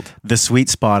the gold. The sweet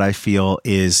spot, I feel,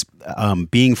 is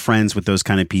being friends with those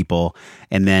kind of people.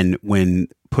 And then when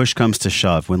push comes to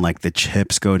shove, when like the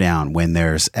chips go down, when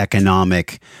there's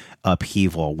economic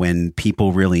upheaval, when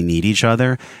people really need each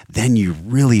other, then you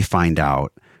really find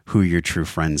out who your true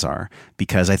friends are.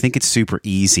 Because I think it's super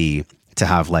easy to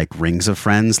have like rings of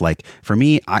friends. Like for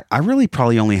me, I really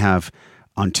probably only have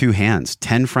on two hands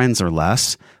 10 friends or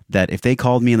less that if they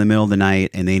called me in the middle of the night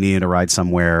and they needed a ride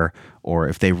somewhere, or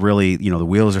if they really, the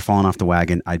wheels are falling off the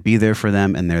wagon, I'd be there for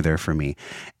them and they're there for me.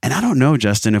 And I don't know,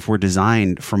 Justin, if we're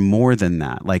designed for more than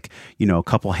that, like, a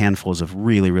couple handfuls of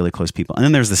really, really close people. And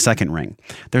then there's the second ring.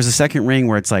 There's a second ring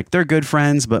where it's like, they're good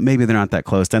friends, but maybe they're not that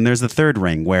close. Then there's the third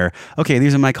ring where, okay,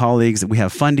 these are my colleagues that we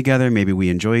have fun together. Maybe we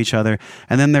enjoy each other.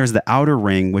 And then there's the outer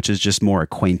ring, which is just more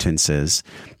acquaintances.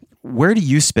 Where do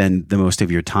you spend the most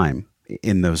of your time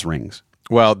in those rings?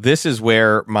 Well, this is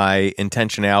where my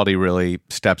intentionality really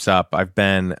steps up. I've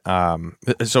been,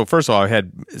 so first of all, I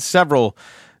had several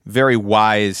very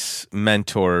wise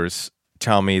mentors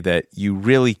tell me that you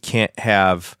really can't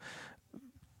have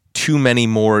too many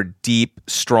more deep,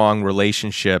 strong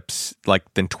relationships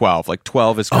than 12. Like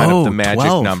 12 is kind of the magic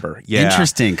 12. Number. Yeah.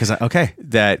 Interesting.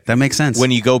 That makes sense.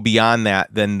 When you go beyond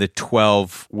that, then the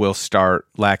 12 will start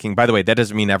lacking. By the way, that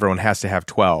doesn't mean everyone has to have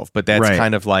 12, but that's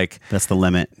kind of like... That's the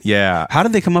limit. Yeah. How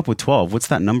did they come up with 12? What's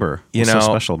that number? What's so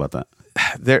special about that?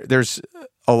 There's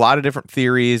a lot of different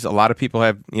theories. A lot of people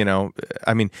have, you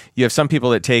have some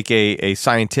people that take a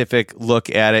scientific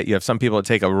look at it. You have some people that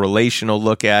take a relational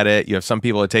look at it. You have some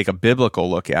people that take a biblical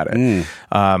look at it.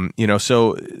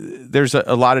 So there's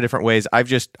a lot of different ways.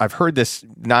 I've heard this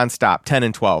nonstop, 10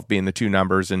 and 12 being the two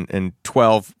numbers, and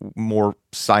 12 more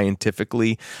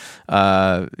scientifically,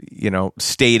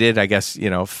 stated, I guess,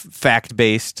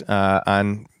 fact-based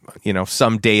on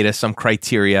some data, some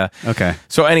criteria. Okay.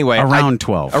 So anyway, around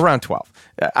 12.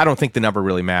 I don't think the number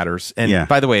really matters. And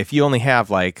by the way, if you only have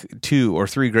like 2 or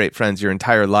 3 great friends your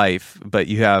entire life, but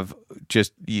you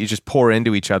just pour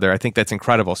into each other, I think that's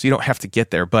incredible. So you don't have to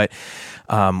get there. But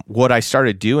what I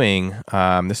started doing,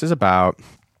 this is about,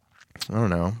 I don't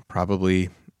know, probably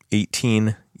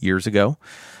 18 years ago.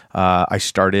 I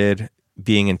started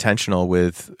being intentional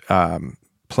with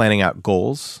planning out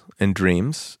goals and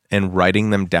dreams and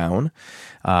writing them down.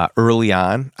 Early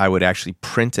on, I would actually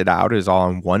print it out. It was all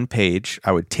on one page.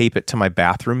 I would tape it to my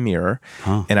bathroom mirror,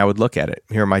 and I would look at it.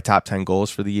 Here are my top 10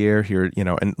 goals for the year. Here,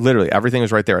 and literally everything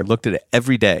was right there. I looked at it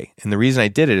every day. And the reason I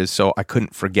did it is so I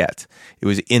couldn't forget. It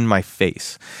was in my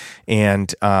face.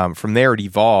 And from there, it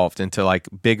evolved into like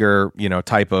bigger,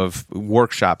 type of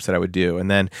workshops that I would do. And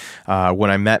then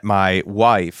when I met my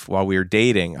wife while we were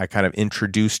dating, I kind of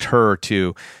introduced her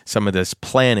to some of this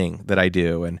planning that I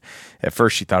do. And at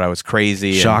first, she thought I was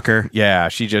crazy. Shocker. Yeah,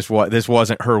 she just this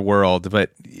wasn't her world,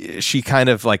 but she kind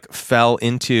of like fell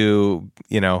into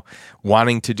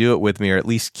wanting to do it with me, or at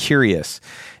least curious.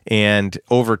 And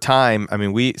over time,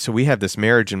 we have this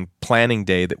marriage and planning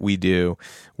day that we do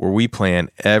where we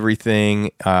plan everything,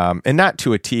 and not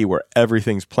to a T where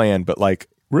everything's planned, but like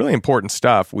really important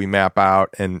stuff we map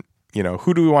out. And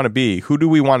who do we want to be? Who do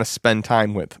we want to spend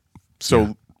time with?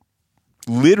 So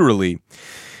literally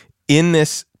in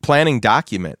this planning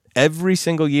document every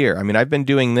single year. I've been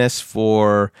doing this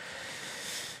for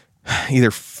either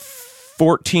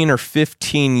 14 or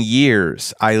 15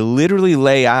 years. I literally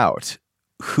lay out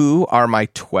who are my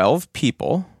 12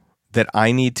 people that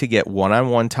I need to get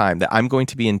one-on-one time that I'm going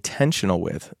to be intentional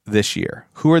with this year.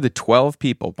 Who are the 12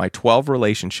 people, my 12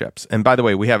 relationships? And by the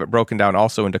way, we have it broken down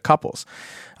also into couples.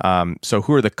 So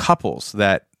who are the couples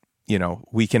that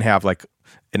we can have like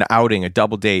an outing, a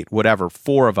double date, whatever,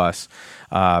 4 of us,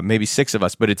 maybe 6 of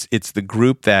us, but it's the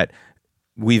group that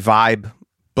we vibe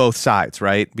both sides,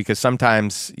 right? Because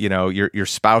sometimes, your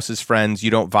spouse's friends you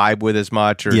don't vibe with as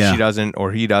much, or she doesn't,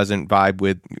 or he doesn't vibe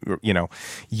with,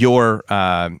 your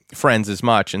friends as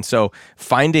much. And so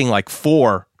finding like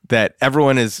 4 that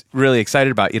everyone is really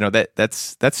excited about,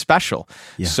 that's special.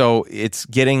 Yeah. So it's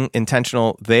getting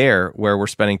intentional there where we're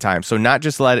spending time. So not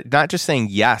just saying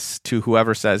yes to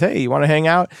whoever says, hey, you want to hang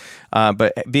out?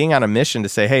 But being on a mission to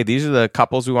say, hey, these are the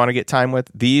couples we want to get time with.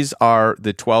 These are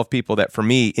the 12 people that for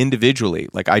me individually,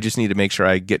 like I just need to make sure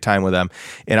I get time with them.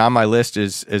 And on my list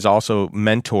is also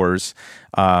mentors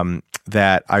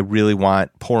that I really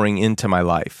want pouring into my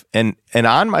life. And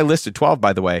on my list of 12,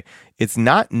 by the way, it's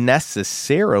not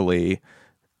necessarily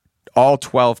all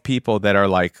 12 people that are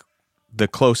like the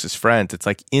closest friends. It's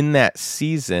like in that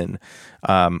season,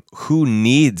 who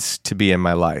needs to be in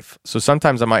my life? So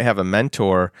sometimes I might have a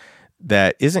mentor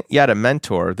that isn't yet a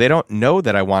mentor. They don't know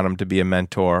that I want them to be a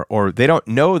mentor, or they don't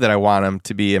know that I want them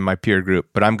to be in my peer group,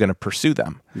 but I'm going to pursue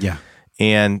them. Yeah.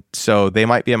 And so they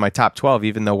might be in my top 12,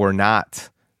 even though we're not,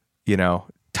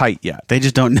 tight yet. They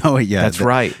just don't know it yet. That's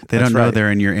right. They don't know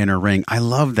they're in your inner ring. I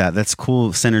love that. That's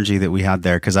cool synergy that we had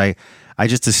there, because I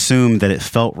just assumed that it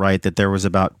felt right that there was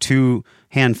about 2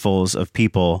 handfuls of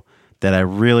people that I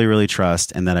really, really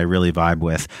trust and that I really vibe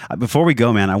with. Before we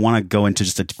go, man, I want to go into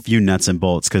just a few nuts and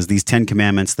bolts, because these 10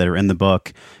 commandments that are in the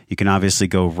book, you can obviously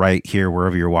go right here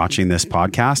wherever you're watching this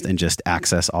podcast and just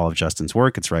access all of Justin's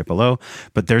work. It's right below.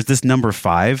 But there's this number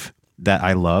 5 that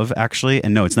I love, actually.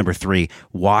 And no, it's number 3.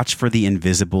 Watch for the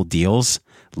invisible deals.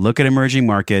 Look at emerging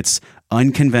markets,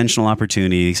 unconventional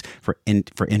opportunities for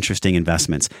interesting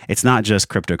investments. It's not just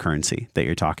cryptocurrency that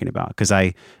you're talking about, because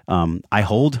I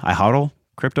hodl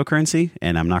cryptocurrency,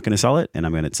 and I'm not going to sell it, and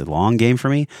it's a long game for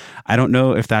me. I don't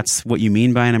know if that's what you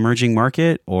mean by an emerging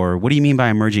market, or what do you mean by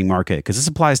emerging market? Because this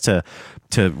applies to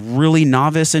really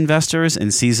novice investors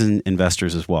and seasoned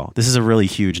investors as well. This is a really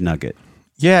huge nugget.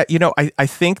 Yeah, I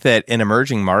think that an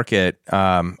emerging market,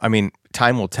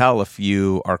 time will tell if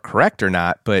you are correct or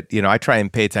not, but, I try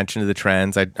and pay attention to the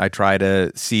trends. I try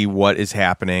to see what is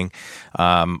happening.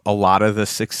 A lot of the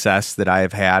success that I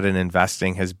have had in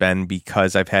investing has been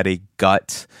because I've had a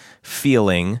gut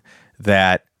feeling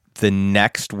that the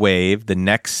next wave, the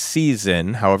next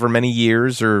season, however many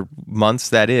years or months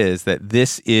that is, that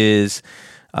this is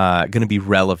going to be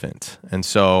relevant. And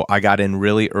so I got in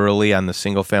really early on the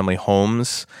single family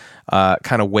homes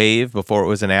kind of wave before it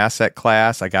was an asset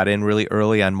class. I got in really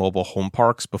early on mobile home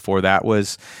parks before that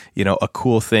was, a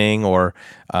cool thing, or,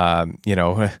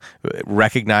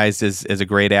 recognized as a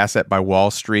great asset by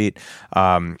Wall Street.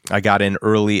 I got in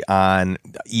early on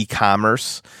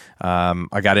e-commerce.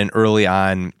 I got in early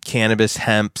on cannabis,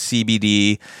 hemp,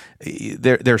 CBD.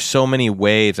 There's so many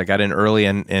waves. I got in early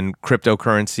in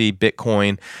cryptocurrency,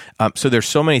 Bitcoin. So there's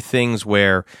so many things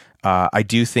where I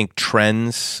do think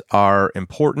trends are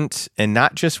important, and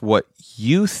not just what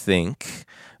you think,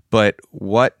 but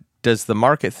what does the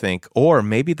market think? Or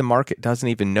maybe the market doesn't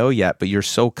even know yet, but you're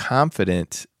so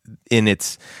confident in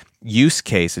its use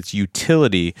case, its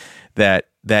utility, that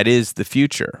is the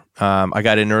future. I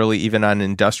got in early even on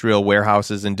industrial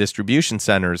warehouses and distribution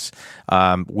centers,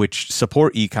 which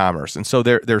support e-commerce. And so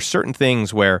there are certain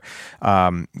things where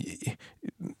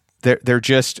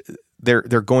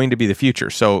they're going to be the future.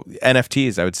 So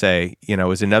NFTs, I would say,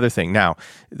 is another thing. Now,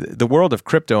 the world of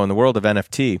crypto and the world of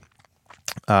NFT,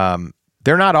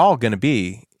 they're not all going to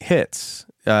be hits.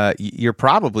 You're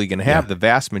probably going to have the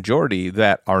vast majority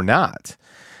that are not.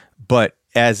 But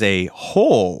as a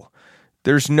whole,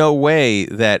 there's no way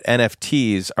that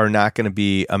NFTs are not going to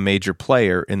be a major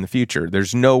player in the future.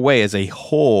 There's no way as a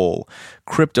whole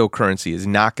cryptocurrency is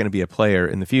not going to be a player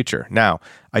in the future. Now,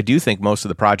 I do think most of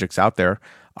the projects out there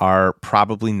are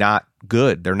probably not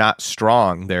good. They're not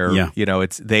strong.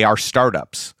 They are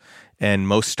startups. And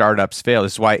most startups fail.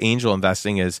 This is why angel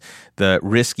investing is the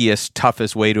riskiest,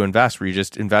 toughest way to invest, where you're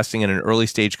just investing in an early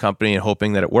stage company and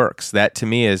hoping that it works. That to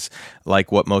me is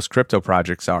like what most crypto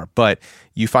projects are. But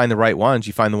you find the right ones.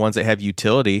 You find the ones that have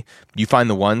utility. You find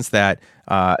the ones that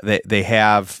they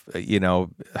have,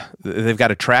 they've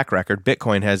got a track record.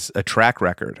 Bitcoin has a track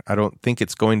record. I don't think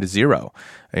it's going to zero.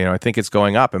 I think it's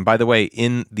going up. And by the way,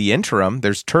 in the interim,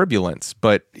 there's turbulence.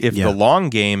 But if the long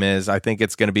game is, I think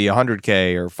it's going to be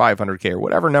 100K or 500K or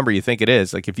whatever number you think it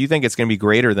is. Like if you think it's going to be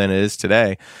greater than it is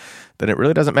today, then it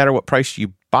really doesn't matter what price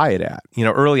you buy it at.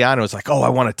 Early on it was like, I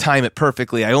want to time it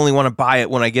perfectly. I only want to buy it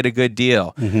when I get a good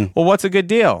deal. Mm-hmm. Well, what's a good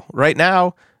deal? Right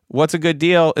now, what's a good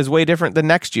deal is way different than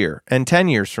next year and 10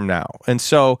 years from now. And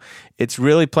so it's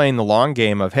really playing the long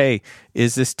game of, hey,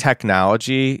 is this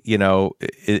technology,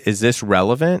 is this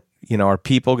relevant? Are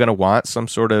people going to want some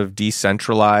sort of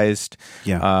decentralized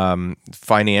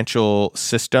financial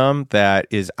system that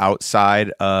is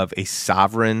outside of a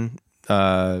sovereign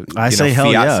I say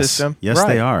hell fiat yes. system? Yes, right.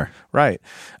 they are. Right.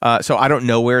 So I don't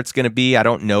know where it's going to be. I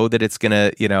don't know that it's going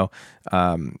to,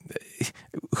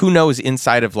 who knows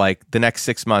inside of like the next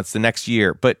 6 months, the next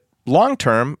year. But long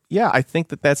term, I think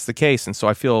that that's the case. And so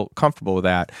I feel comfortable with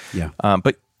that. Yeah.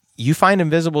 But you find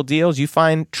invisible deals, you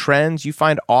find trends, you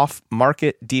find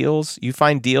off-market deals, you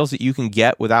find deals that you can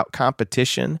get without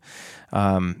competition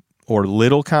or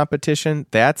little competition.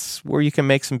 That's where you can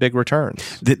make some big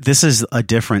returns. This is a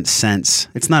different sense.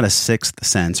 It's not a sixth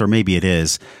sense, or maybe it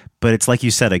is, but it's like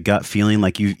you said, a gut feeling.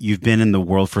 Like you've been in the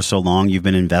world for so long, you've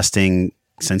been investing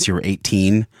since you were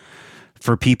 18.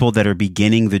 For people that are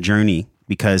beginning the journey,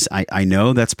 because I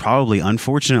know that's probably,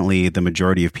 unfortunately, the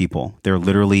majority of people. They're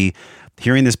literally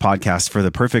hearing this podcast for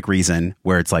the perfect reason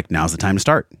where it's like, now's the time to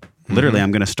start. Literally, I'm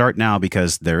going to start now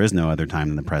because there is no other time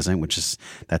than the present,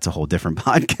 that's a whole different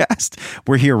podcast.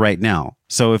 We're here right now.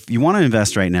 So if you want to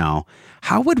invest right now,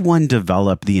 how would one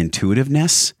develop the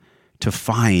intuitiveness to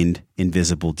find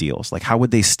invisible deals? Like, how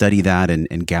would they study that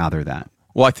and gather that?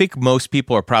 Well, I think most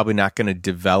people are probably not going to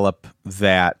develop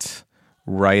that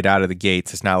right out of the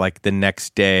gates. It's not like the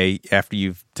next day after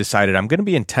you've decided, I'm going to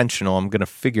be intentional, I'm going to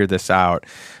figure this out.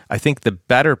 I think the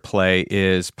better play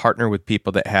is partner with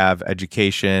people that have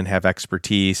education, have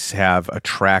expertise, have a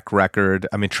track record.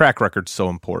 I mean, track record's so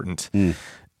important.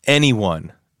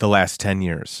 Anyone, the last 10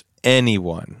 years,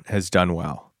 anyone has done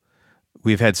well.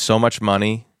 We've had so much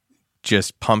money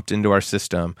just pumped into our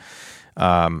system.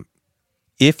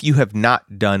 If you have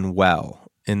not done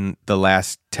well in the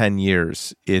last 10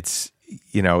 years,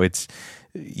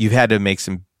 you've had to make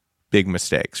some big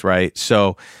mistakes, right?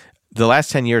 So the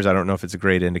last 10 years, I don't know if it's a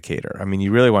great indicator. I mean,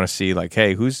 you really want to see like,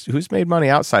 hey, who's made money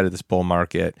outside of this bull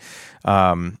market?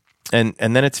 And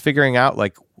then it's figuring out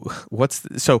like,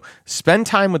 so spend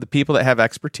time with the people that have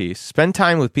expertise, spend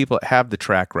time with people that have the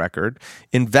track record,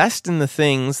 invest in the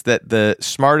things that the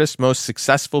smartest, most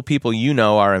successful people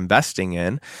are investing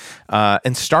in,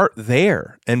 and start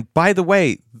there. And by the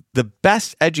way, the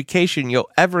best education you'll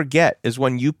ever get is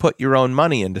when you put your own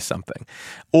money into something,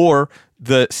 or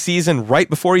the season right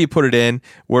before you put it in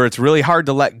where it's really hard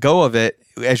to let go of it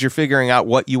as you're figuring out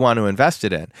what you want to invest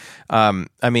it in.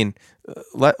 I mean,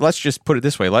 let's just put it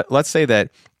this way. Let's say that,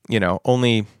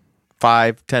 only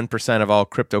 5-10% of all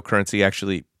cryptocurrency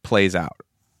actually plays out.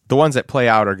 The ones that play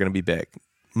out are going to be big.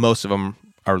 Most of them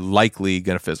are likely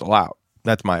going to fizzle out.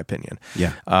 That's my opinion.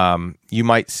 Yeah. You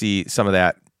might see some of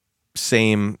that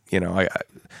same,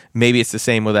 maybe it's the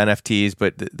same with NFTs,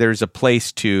 but there's a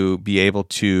place to be able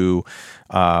to,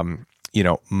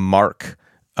 mark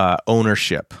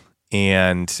ownership.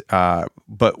 And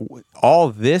but all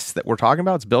this that we're talking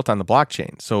about is built on the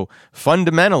blockchain. So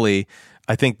fundamentally,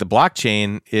 I think the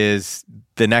blockchain is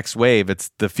the next wave.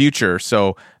 It's the future.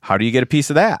 So how do you get a piece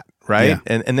of that, right?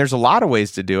 Yeah. And there's a lot of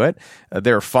ways to do it.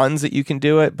 There are funds that you can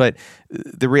do it, but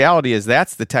the reality is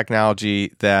that's the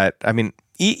technology that, I mean,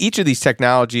 each of these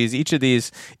technologies, each of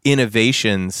these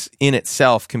innovations in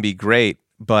itself can be great,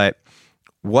 but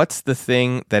what's the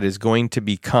thing that is going to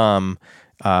become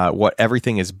what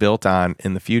everything is built on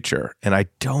in the future? And I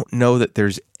don't know that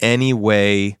there's any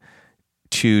way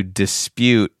to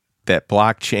dispute that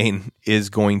blockchain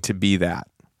is going to be that.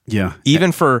 Yeah.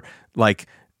 Even for like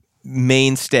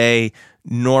mainstay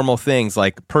normal things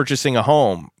like purchasing a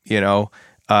home,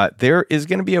 there is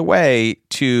going to be a way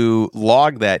to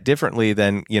log that differently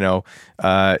than,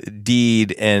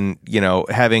 deed and,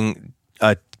 having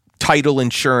a title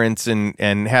insurance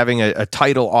and having a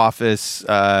title office,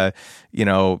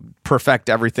 perfect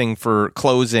everything for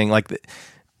closing. Like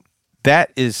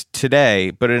that is today,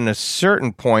 but in a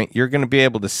certain point, you're going to be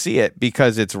able to see it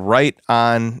because it's right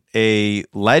on a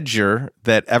ledger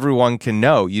that everyone can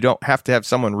know. You don't have to have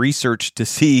someone research to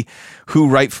see who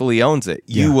rightfully owns it.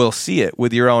 You will see it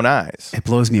with your own eyes. It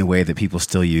blows me away that people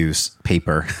still use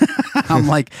paper. I'm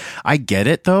like, I get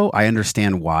it though. I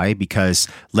understand why, because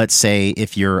let's say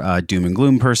if you're a doom and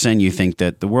gloom person, you think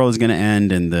that the world is going to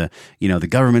end and the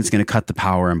government's going to cut the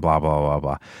power and blah, blah, blah,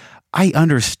 blah. I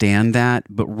understand that,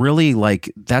 but really,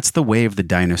 like, that's the way of the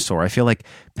dinosaur. I feel like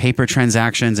paper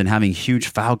transactions and having huge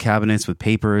file cabinets with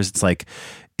papers, it's like,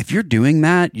 if you're doing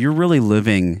that, you're really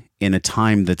living in a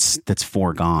time that's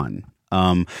foregone.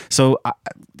 So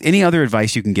any other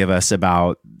advice you can give us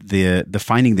about the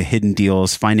finding the hidden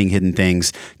deals, finding hidden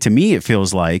things? To me, it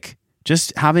feels like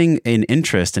just having an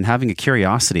interest and having a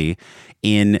curiosity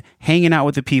in hanging out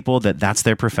with the people that's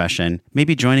their profession,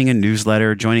 maybe joining a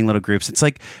newsletter, joining little groups. It's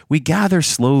like we gather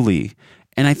slowly.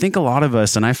 And I think a lot of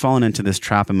us, and I've fallen into this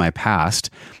trap in my past,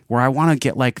 where I want to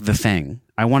get like the thing.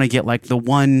 I want to get like the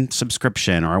one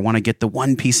subscription, or I want to get the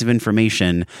one piece of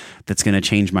information that's going to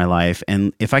change my life.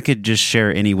 And if I could just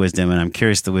share any wisdom, and I'm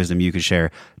curious the wisdom you could share,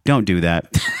 don't do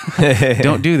that.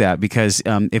 Don't do that, because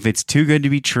if it's too good to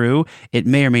be true, it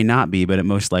may or may not be, but it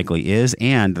most likely is.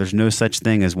 And there's no such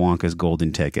thing as Wonka's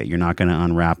golden ticket. You're not going to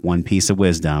unwrap one piece of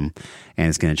wisdom and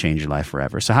it's going to change your life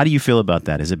forever. So how do you feel about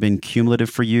that? Has it been cumulative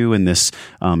for you in this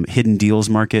hidden deals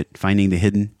market, finding the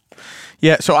hidden?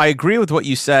 Yeah, so I agree with what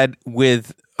you said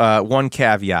with one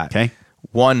caveat. Okay.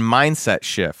 One mindset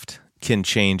shift can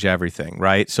change everything,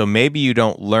 right? So maybe you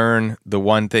don't learn the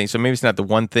one thing. So maybe it's not the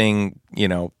one thing,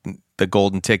 the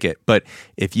golden ticket. But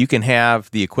if you can have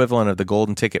the equivalent of the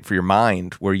golden ticket for your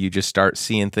mind, where you just start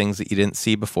seeing things that you didn't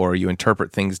see before, you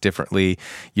interpret things differently,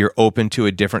 you're open to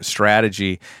a different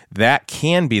strategy, that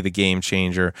can be the game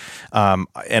changer.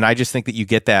 And I just think that you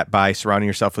get that by surrounding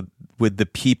yourself with the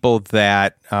people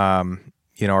that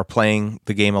are playing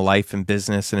the game of life and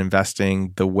business and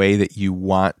investing the way that you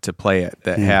want to play it,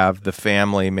 that have the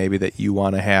family maybe that you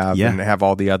want to have, and have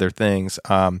all the other things.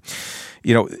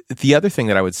 The other thing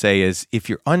that I would say is, if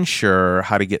you're unsure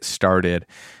how to get started,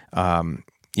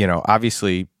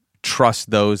 obviously trust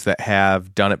those that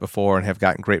have done it before and have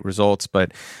gotten great results.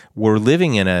 But we're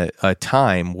living in a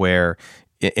time where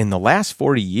in the last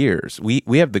 40 years,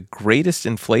 we have the greatest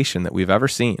inflation that we've ever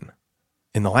seen.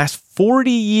 In the last 40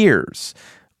 years,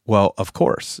 well, of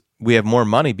course, we have more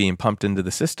money being pumped into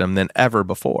the system than ever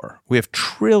before. We have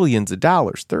trillions of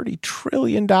dollars, $30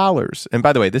 trillion. And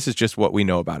by the way, this is just what we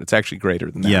know about. It's actually greater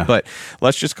than that. Yeah. But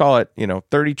let's just call it,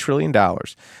 $30 trillion.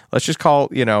 Let's just call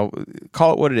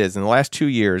it what it is. In the last 2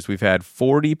 years, we've had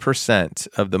 40%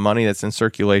 of the money that's in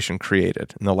circulation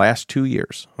created in the last 2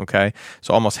 years. Okay.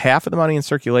 So almost half of the money in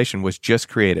circulation was just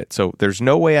created. So there's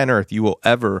no way on earth you will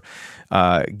ever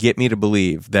get me to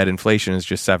believe that inflation is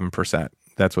just 7%.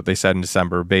 That's what they said in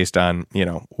December, based on,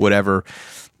 whatever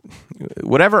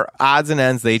odds and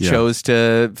ends they chose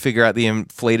to figure out the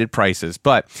inflated prices.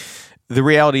 But the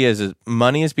reality is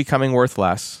money is becoming worth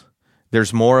less.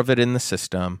 There's more of it in the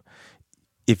system.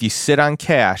 If you sit on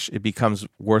cash, it becomes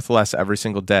worth less every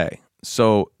single day.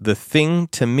 So the thing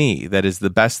to me that is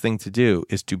the best thing to do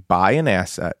is to buy an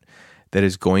asset that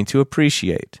is going to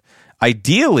appreciate.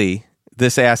 Ideally,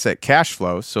 this asset cash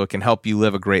flows so it can help you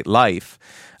live a great life.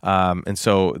 And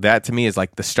so that to me is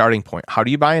like the starting point. How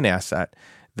do you buy an asset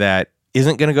that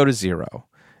isn't going to go to zero?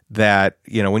 That,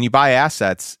 when you buy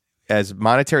assets, as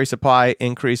monetary supply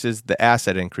increases, the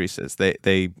asset increases.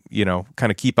 They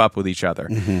kind of keep up with each other.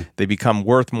 Mm-hmm. They become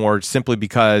worth more simply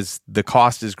because the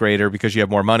cost is greater because you have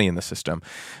more money in the system.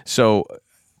 So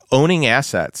owning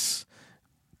assets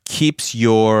keeps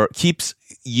you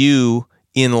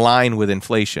in line with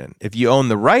inflation. If you own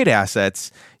the right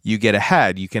assets, you get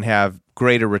ahead. You can have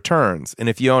greater returns. And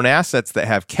if you own assets that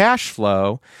have cash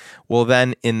flow, well,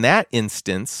 then in that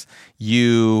instance,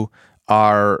 you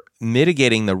are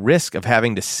mitigating the risk of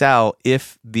having to sell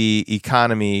if the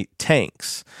economy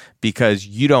tanks, because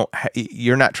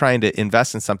you're not trying to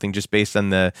invest in something just based on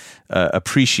the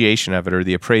appreciation of it or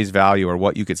the appraised value or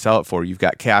what you could sell it for. You've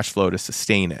got cash flow to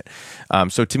sustain it.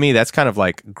 So to me, that's kind of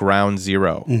like ground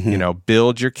zero. Mm-hmm.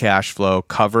 Build your cash flow,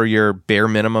 cover your bare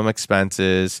minimum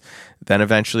expenses, then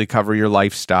eventually cover your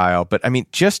lifestyle. But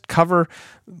just cover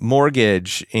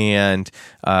mortgage and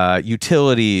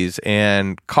utilities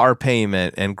and car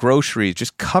payment and groceries.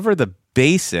 Just cover the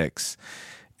basics,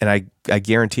 and I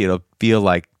guarantee it'll feel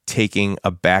like taking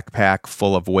a backpack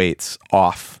full of weights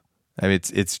off.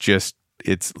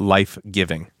 It's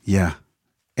life-giving. Yeah.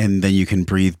 And then you can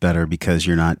breathe better because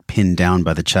you're not pinned down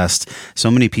by the chest.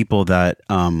 So many people that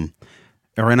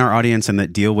are in our audience and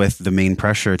that deal with the main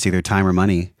pressure, it's either time or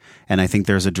money. And I think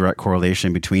there's a direct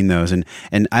correlation between those. And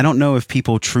I don't know if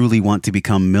people truly want to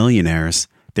become millionaires.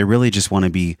 They really just want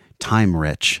to be time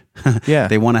rich. Yeah.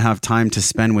 They want to have time to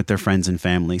spend with their friends and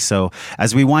family. So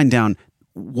as we wind down,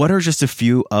 what are just a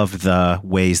few of the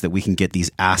ways that we can get these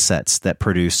assets that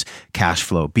produce cash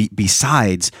flow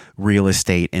besides real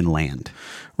estate and land?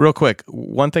 Real quick,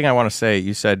 one thing I want to say,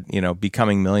 you said,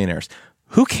 becoming millionaires.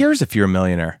 Who cares if you're a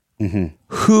millionaire? Mm-hmm.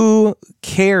 Who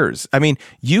cares?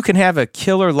 You can have a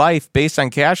killer life based on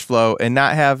cash flow and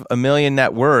not have $1 million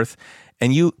net worth,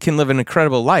 and you can live an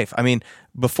incredible life.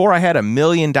 Before I had $1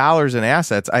 million in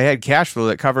assets, I had cash flow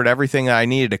that covered everything that I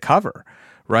needed to cover,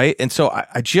 right? And so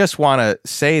I just want to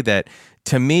say that,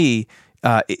 to me,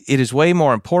 it is way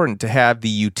more important to have the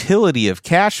utility of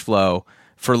cash flow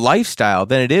for lifestyle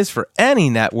than it is for any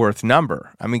net worth number.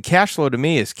 I mean, cash flow to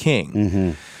me is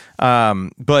king.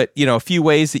 But, a few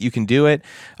ways that you can do it.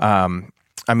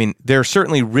 I mean, there are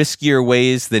certainly riskier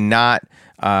ways than not.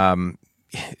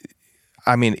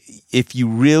 If you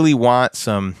really want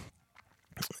some...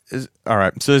 All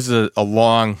right, so this is a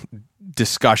long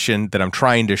discussion that I'm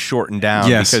trying to shorten down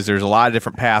because there's a lot of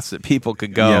different paths that people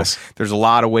could go. Yes. There's a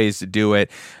lot of ways to do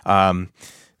it.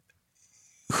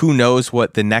 Who knows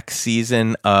what the next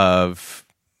season of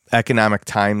economic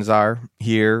times are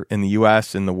here in the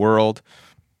U.S., in the world.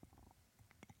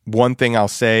 One thing I'll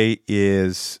say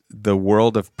is the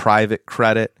world of private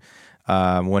credit,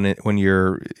 when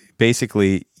you're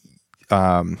basically,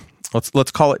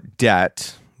 let's call it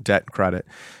debt and credit,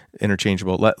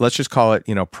 interchangeable. Let's just call it,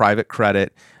 private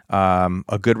credit,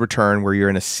 a good return where you're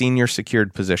in a senior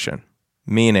secured position,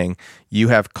 meaning you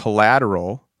have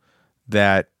collateral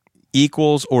that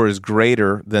equals or is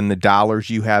greater than the dollars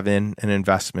you have in an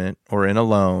investment or in a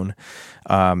loan,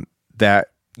 that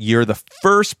you're the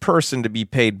first person to be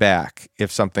paid back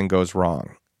if something goes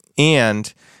wrong.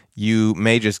 And you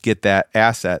may just get that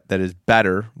asset that is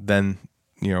better than,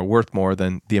 worth more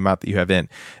than the amount that you have in.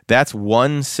 That's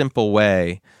one simple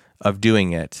way of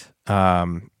doing it.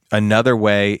 Another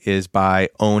way is by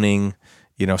owning,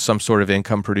 some sort of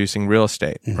income producing real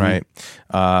estate, right?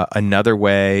 Another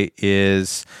way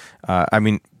is,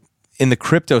 in the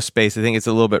crypto space, I think it's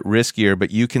a little bit riskier,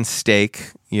 but you can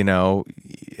stake,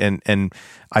 and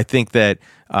I think that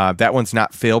that one's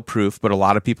not fail proof, but a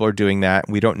lot of people are doing that.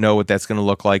 We don't know what that's going to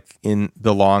look like in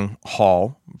the long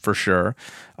haul for sure.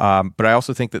 But I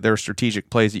also think that there are strategic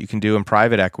plays that you can do in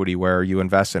private equity where you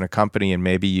invest in a company and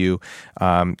maybe you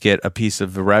get a piece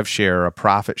of the rev share, a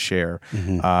profit share.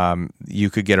 You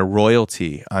could get a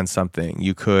royalty on something.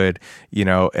 You could,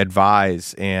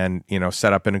 advise and,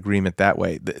 set up an agreement that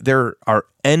way. There are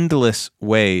endless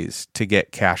ways to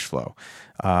get cash flow.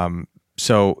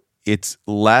 So it's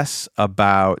less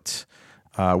about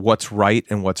what's right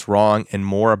and what's wrong and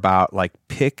more about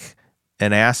pick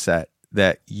an asset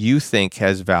that you think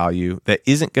has value that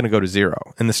isn't going to go to zero.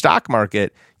 In the stock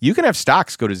market, you can have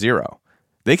stocks go to zero.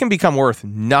 They can become worth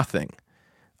nothing.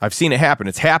 I've seen it happen.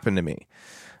 It's happened to me.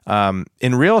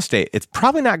 In real estate, it's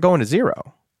probably not going to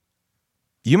zero.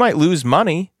 You might lose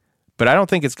money, but I don't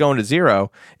think it's going to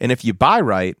zero. And if you buy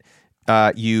right,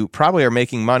 you probably are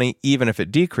making money even if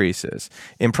it decreases.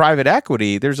 In private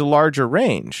equity, there's a larger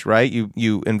range, right?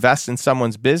 You invest in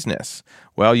someone's business.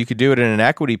 Well, you could do it in an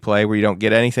equity play where you don't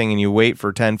get anything and you wait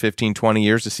for 10, 15, 20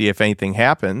 years to see if anything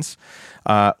happens.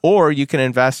 Or you can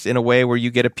invest in a way where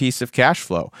you get a piece of cash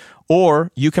flow.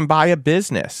 Or you can buy a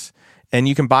business, and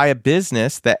you can buy a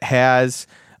business that has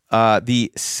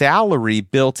the salary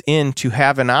built in to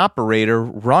have an operator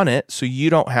run it so you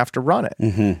don't have to run it.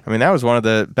 That was one of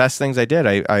the best things I did.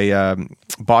 I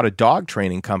bought a dog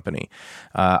training company.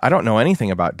 I don't know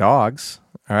anything about dogs.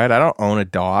 All right. I don't own a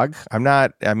dog. I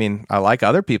like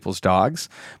other people's dogs,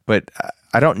 but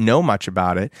I don't know much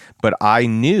about it. But I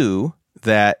knew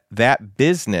that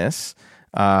business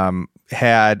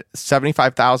had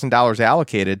 $75,000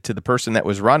 allocated to the person that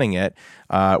was running it.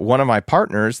 One of my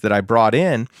partners that I brought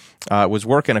in was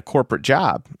working a corporate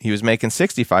job. He was making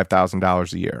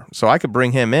 $65,000 a year. So I could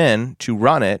bring him in to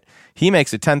run it. He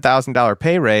makes a $10,000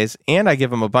 pay raise, and I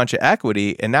give him a bunch of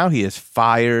equity, and now he is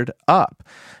fired up.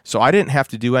 So I didn't have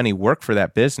to do any work for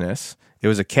that business. It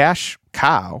was a cash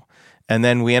cow. And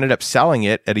then we ended up selling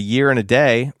it at a year and a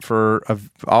day for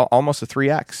almost a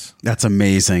 3X. That's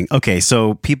amazing. Okay,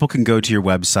 so people can go to your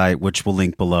website, which we'll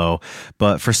link below.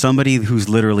 But for somebody who's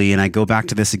literally, and I go back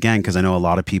to this again because I know a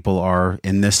lot of people are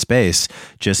in this space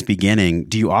just beginning,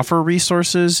 do you offer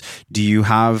resources? Do you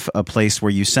have a place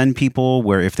where you send people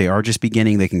where if they are just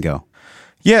beginning, they can go?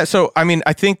 Yeah, so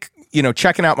I think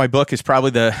checking out my book is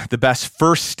probably the best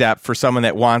first step for someone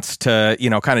that wants to,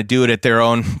 kind of do it at their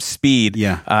own speed.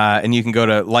 Yeah. And you can go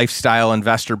to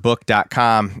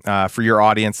lifestyleinvestorbook.com for your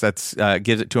audience. That's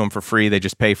gives it to them for free. They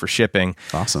just pay for shipping.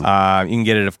 Awesome. You can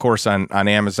get it, of course, on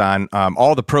Amazon.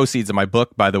 All the proceeds of my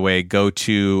book, by the way, go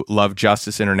to Love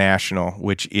Justice International,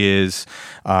 which is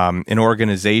an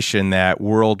organization that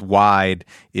worldwide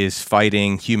is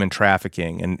fighting human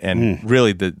trafficking. And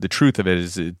really the truth of it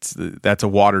is that's a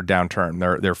watered down term.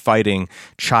 They're fighting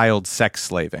child sex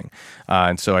slaving.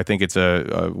 And so I think it's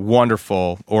a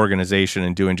wonderful organization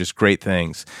and doing just great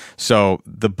things. So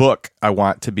the book, I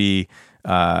want to be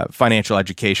financial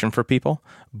education for people,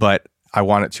 but I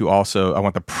want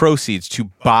the proceeds to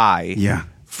buy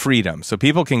freedom. So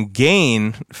people can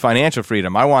gain financial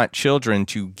freedom. I want children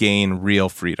to gain real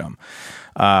freedom.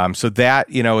 So that,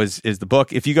 is the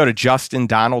book. If you go to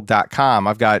justindonald.com,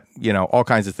 I've got, all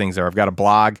kinds of things there. I've got a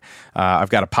blog, I've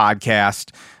got a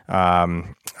podcast,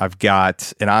 I've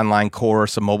got an online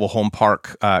course, a mobile home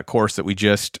park course that we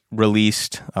just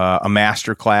released, a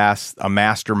master class, a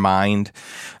mastermind.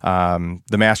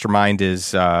 The mastermind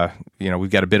is, we've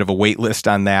got a bit of a wait list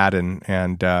on that,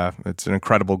 and it's an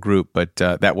incredible group, but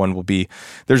that one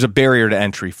there's a barrier to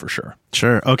entry for sure.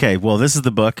 Sure. Okay. Well, this is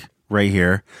the book right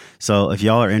here. So if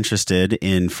y'all are interested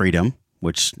in freedom,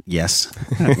 which, yes,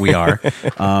 we are,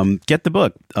 get the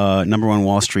book. #1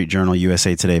 Wall Street Journal,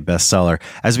 USA Today bestseller.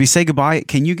 As we say goodbye,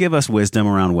 can you give us wisdom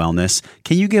around wellness?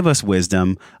 Can you give us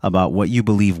wisdom about what you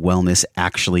believe wellness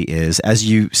actually is? As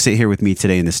you sit here with me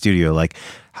today in the studio,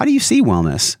 how do you see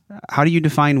wellness? How do you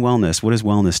define wellness? What is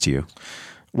wellness to you?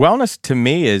 Wellness to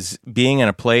me is being in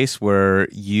a place where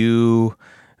you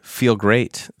feel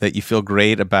great, that you feel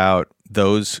great about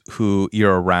those who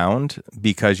you're around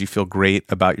because you feel great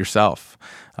about yourself.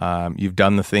 You've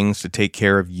done the things to take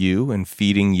care of you and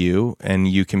feeding you, and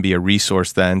you can be a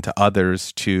resource then to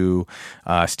others to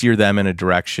steer them in a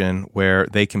direction where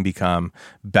they can become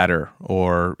better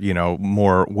or,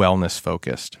 more wellness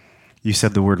focused. You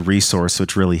said the word resource,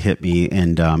 which really hit me.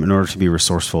 And in order to be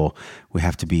resourceful, we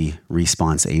have to be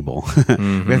responsible.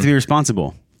 Mm-hmm. We have to be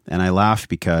responsible. And I laugh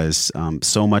because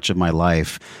so much of my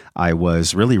life, I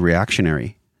was really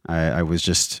reactionary. I was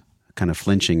just kind of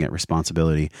flinching at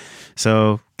responsibility.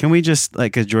 So can we just,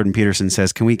 as Jordan Peterson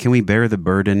says, can we bear the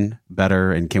burden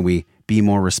better, and can we be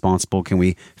more responsible? Can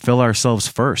we fill ourselves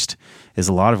first? Is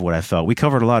a lot of what I felt. We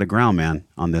covered a lot of ground, man,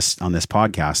 on this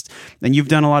podcast. And you've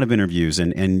done a lot of interviews,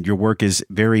 and your work is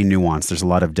very nuanced. There's a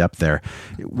lot of depth there.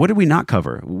 What did we not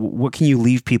cover? What can you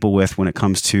leave people with when it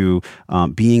comes to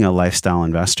being a lifestyle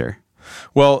investor?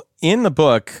 Well, in the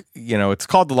book, it's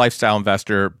called The Lifestyle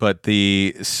Investor, but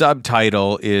the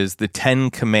subtitle is The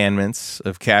 10 Commandments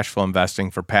of Cash Flow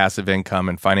Investing for Passive Income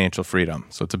and Financial Freedom.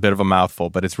 So it's a bit of a mouthful,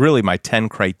 but it's really my 10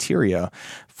 criteria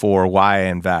for why I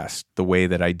invest the way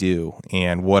that I do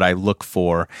and what I look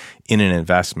for in an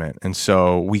investment. And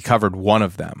so we covered one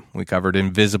of them. We covered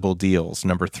invisible deals,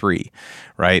 number 3,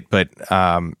 right? But,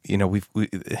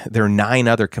 there are 9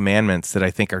 other commandments that I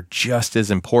think are just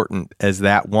as important as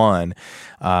that one.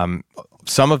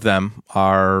 Some of them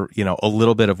are, a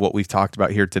little bit of what we've talked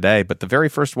about here today, but the very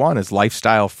first one is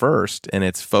lifestyle first, and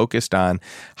it's focused on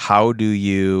how do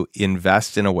you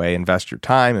invest your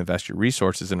time, invest your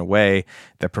resources in a way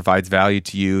that provides value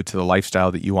to you, to the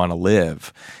lifestyle that you want to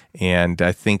live. And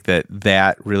I think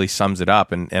that really sums it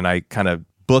up, and I kind of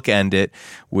bookend it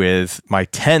with my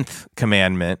 10th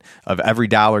commandment of every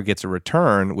dollar gets a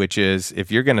return, which is if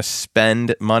you're going to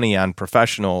spend money on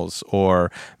professionals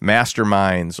or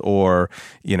masterminds or,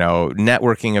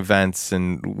 networking events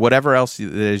and whatever else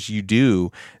it is you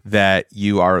do, that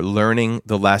you are learning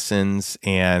the lessons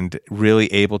and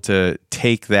really able to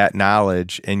take that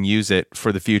knowledge and use it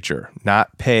for the future.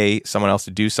 Not pay someone else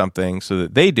to do something so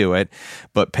that they do it,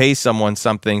 but pay someone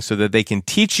something so that they can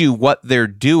teach you what they're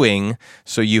doing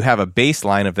so you have a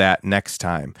baseline of that next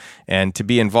time. And to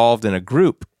be involved in a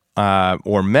group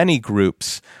or many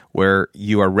groups where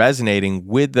you are resonating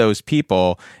with those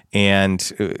people,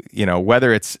 and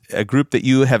whether it's a group that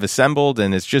you have assembled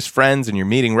and it's just friends and you're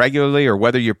meeting regularly, or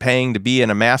whether you're paying to be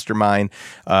in a mastermind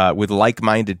with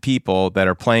like-minded people that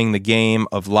are playing the game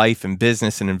of life and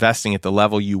business and investing at the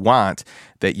level you want,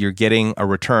 that you're getting a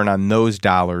return on those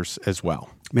dollars as well.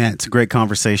 Man, it's a great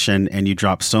conversation, and you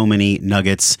drop so many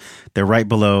nuggets. They're right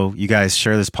below. You guys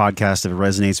share this podcast if it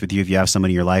resonates with you, if you have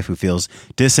somebody in your life who feels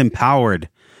disempowered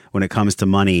when it comes to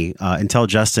money. Until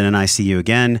Justin and I see you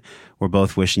again, we're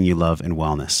both wishing you love and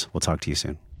wellness. We'll talk to you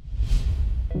soon.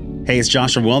 Hey, it's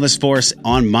Josh from Wellness Force.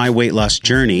 On my weight loss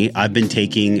journey, I've been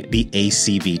taking the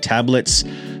ACV tablets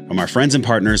from our friends and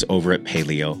partners over at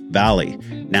Paleo Valley.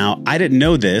 Now, I didn't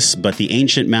know this, but the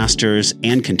ancient masters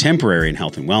and contemporary in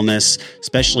health and wellness,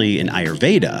 especially in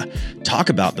Ayurveda, talk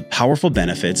about the powerful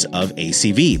benefits of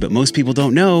ACV. But most people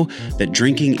don't know that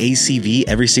drinking ACV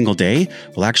every single day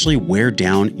will actually wear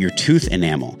down your tooth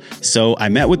enamel. So I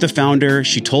met with the founder.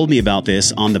 She told me about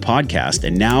this on the podcast,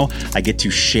 and now I get to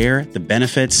share the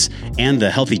benefits and the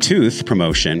Healthy Tooth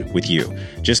promotion with you.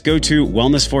 Just go to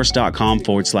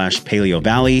wellnessforce.com/Paleo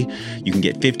Valley. You can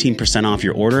get 15% off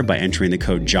your order by entering the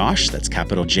code JOSH, that's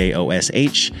capital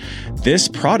JOSH. This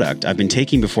product I've been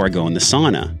taking before I go in the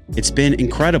sauna. It's been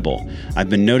incredible. I've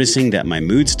been noticing that my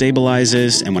mood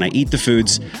stabilizes, and when I eat the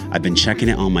foods, I've been checking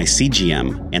it on my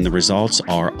CGM, and the results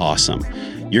are awesome.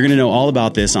 You're going to know all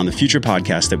about this on the future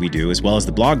podcast that we do, as well as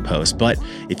the blog post. But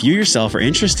if you yourself are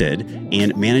interested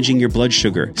in managing your blood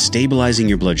sugar, stabilizing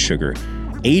your blood sugar,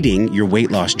 aiding your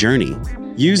weight loss journey,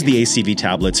 Use the ACV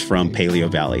tablets from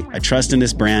Paleo Valley. I trust in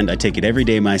this brand. I take it every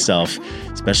day myself,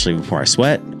 especially before I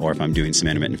sweat or if I'm doing some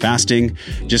intermittent fasting.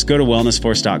 Just go to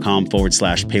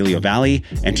wellnessforce.com/Paleo Valley.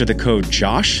 Enter the code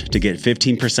JOSH to get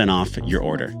 15% off your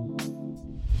order.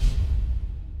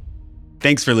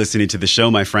 Thanks for listening to the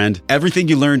show, my friend. Everything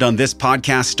you learned on this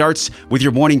podcast starts with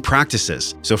your morning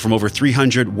practices. So from over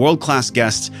 300 world-class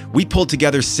guests, we pulled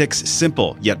together 6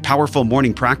 simple yet powerful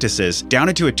morning practices down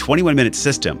into a 21-minute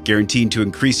system, guaranteed to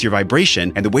increase your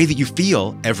vibration and the way that you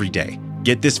feel every day.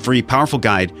 Get this free, powerful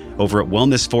guide over at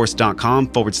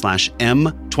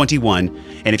wellnessforce.com/M21.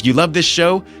 And if you love this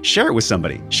show, share it with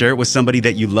somebody. Share it with somebody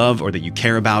that you love or that you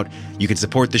care about. You can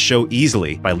support the show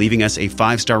easily by leaving us a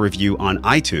 5-star review on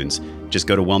iTunes. Just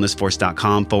go to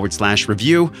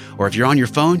wellnessforce.com/review, or if you're on your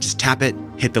phone, just tap it,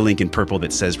 hit the link in purple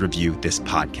that says review this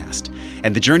podcast.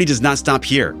 And the journey does not stop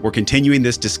here. We're continuing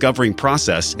this discovering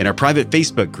process in our private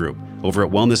Facebook group over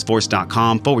at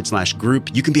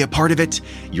wellnessforce.com/group. You can be a part of it.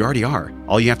 You already are.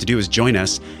 All you have to do is join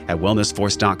us at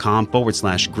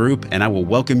wellnessforce.com/group, and I will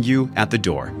welcome you at the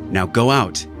door. Now go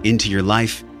out into your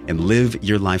life and live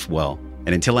your life well.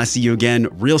 And until I see you again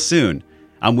real soon,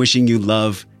 I'm wishing you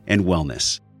love and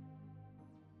wellness.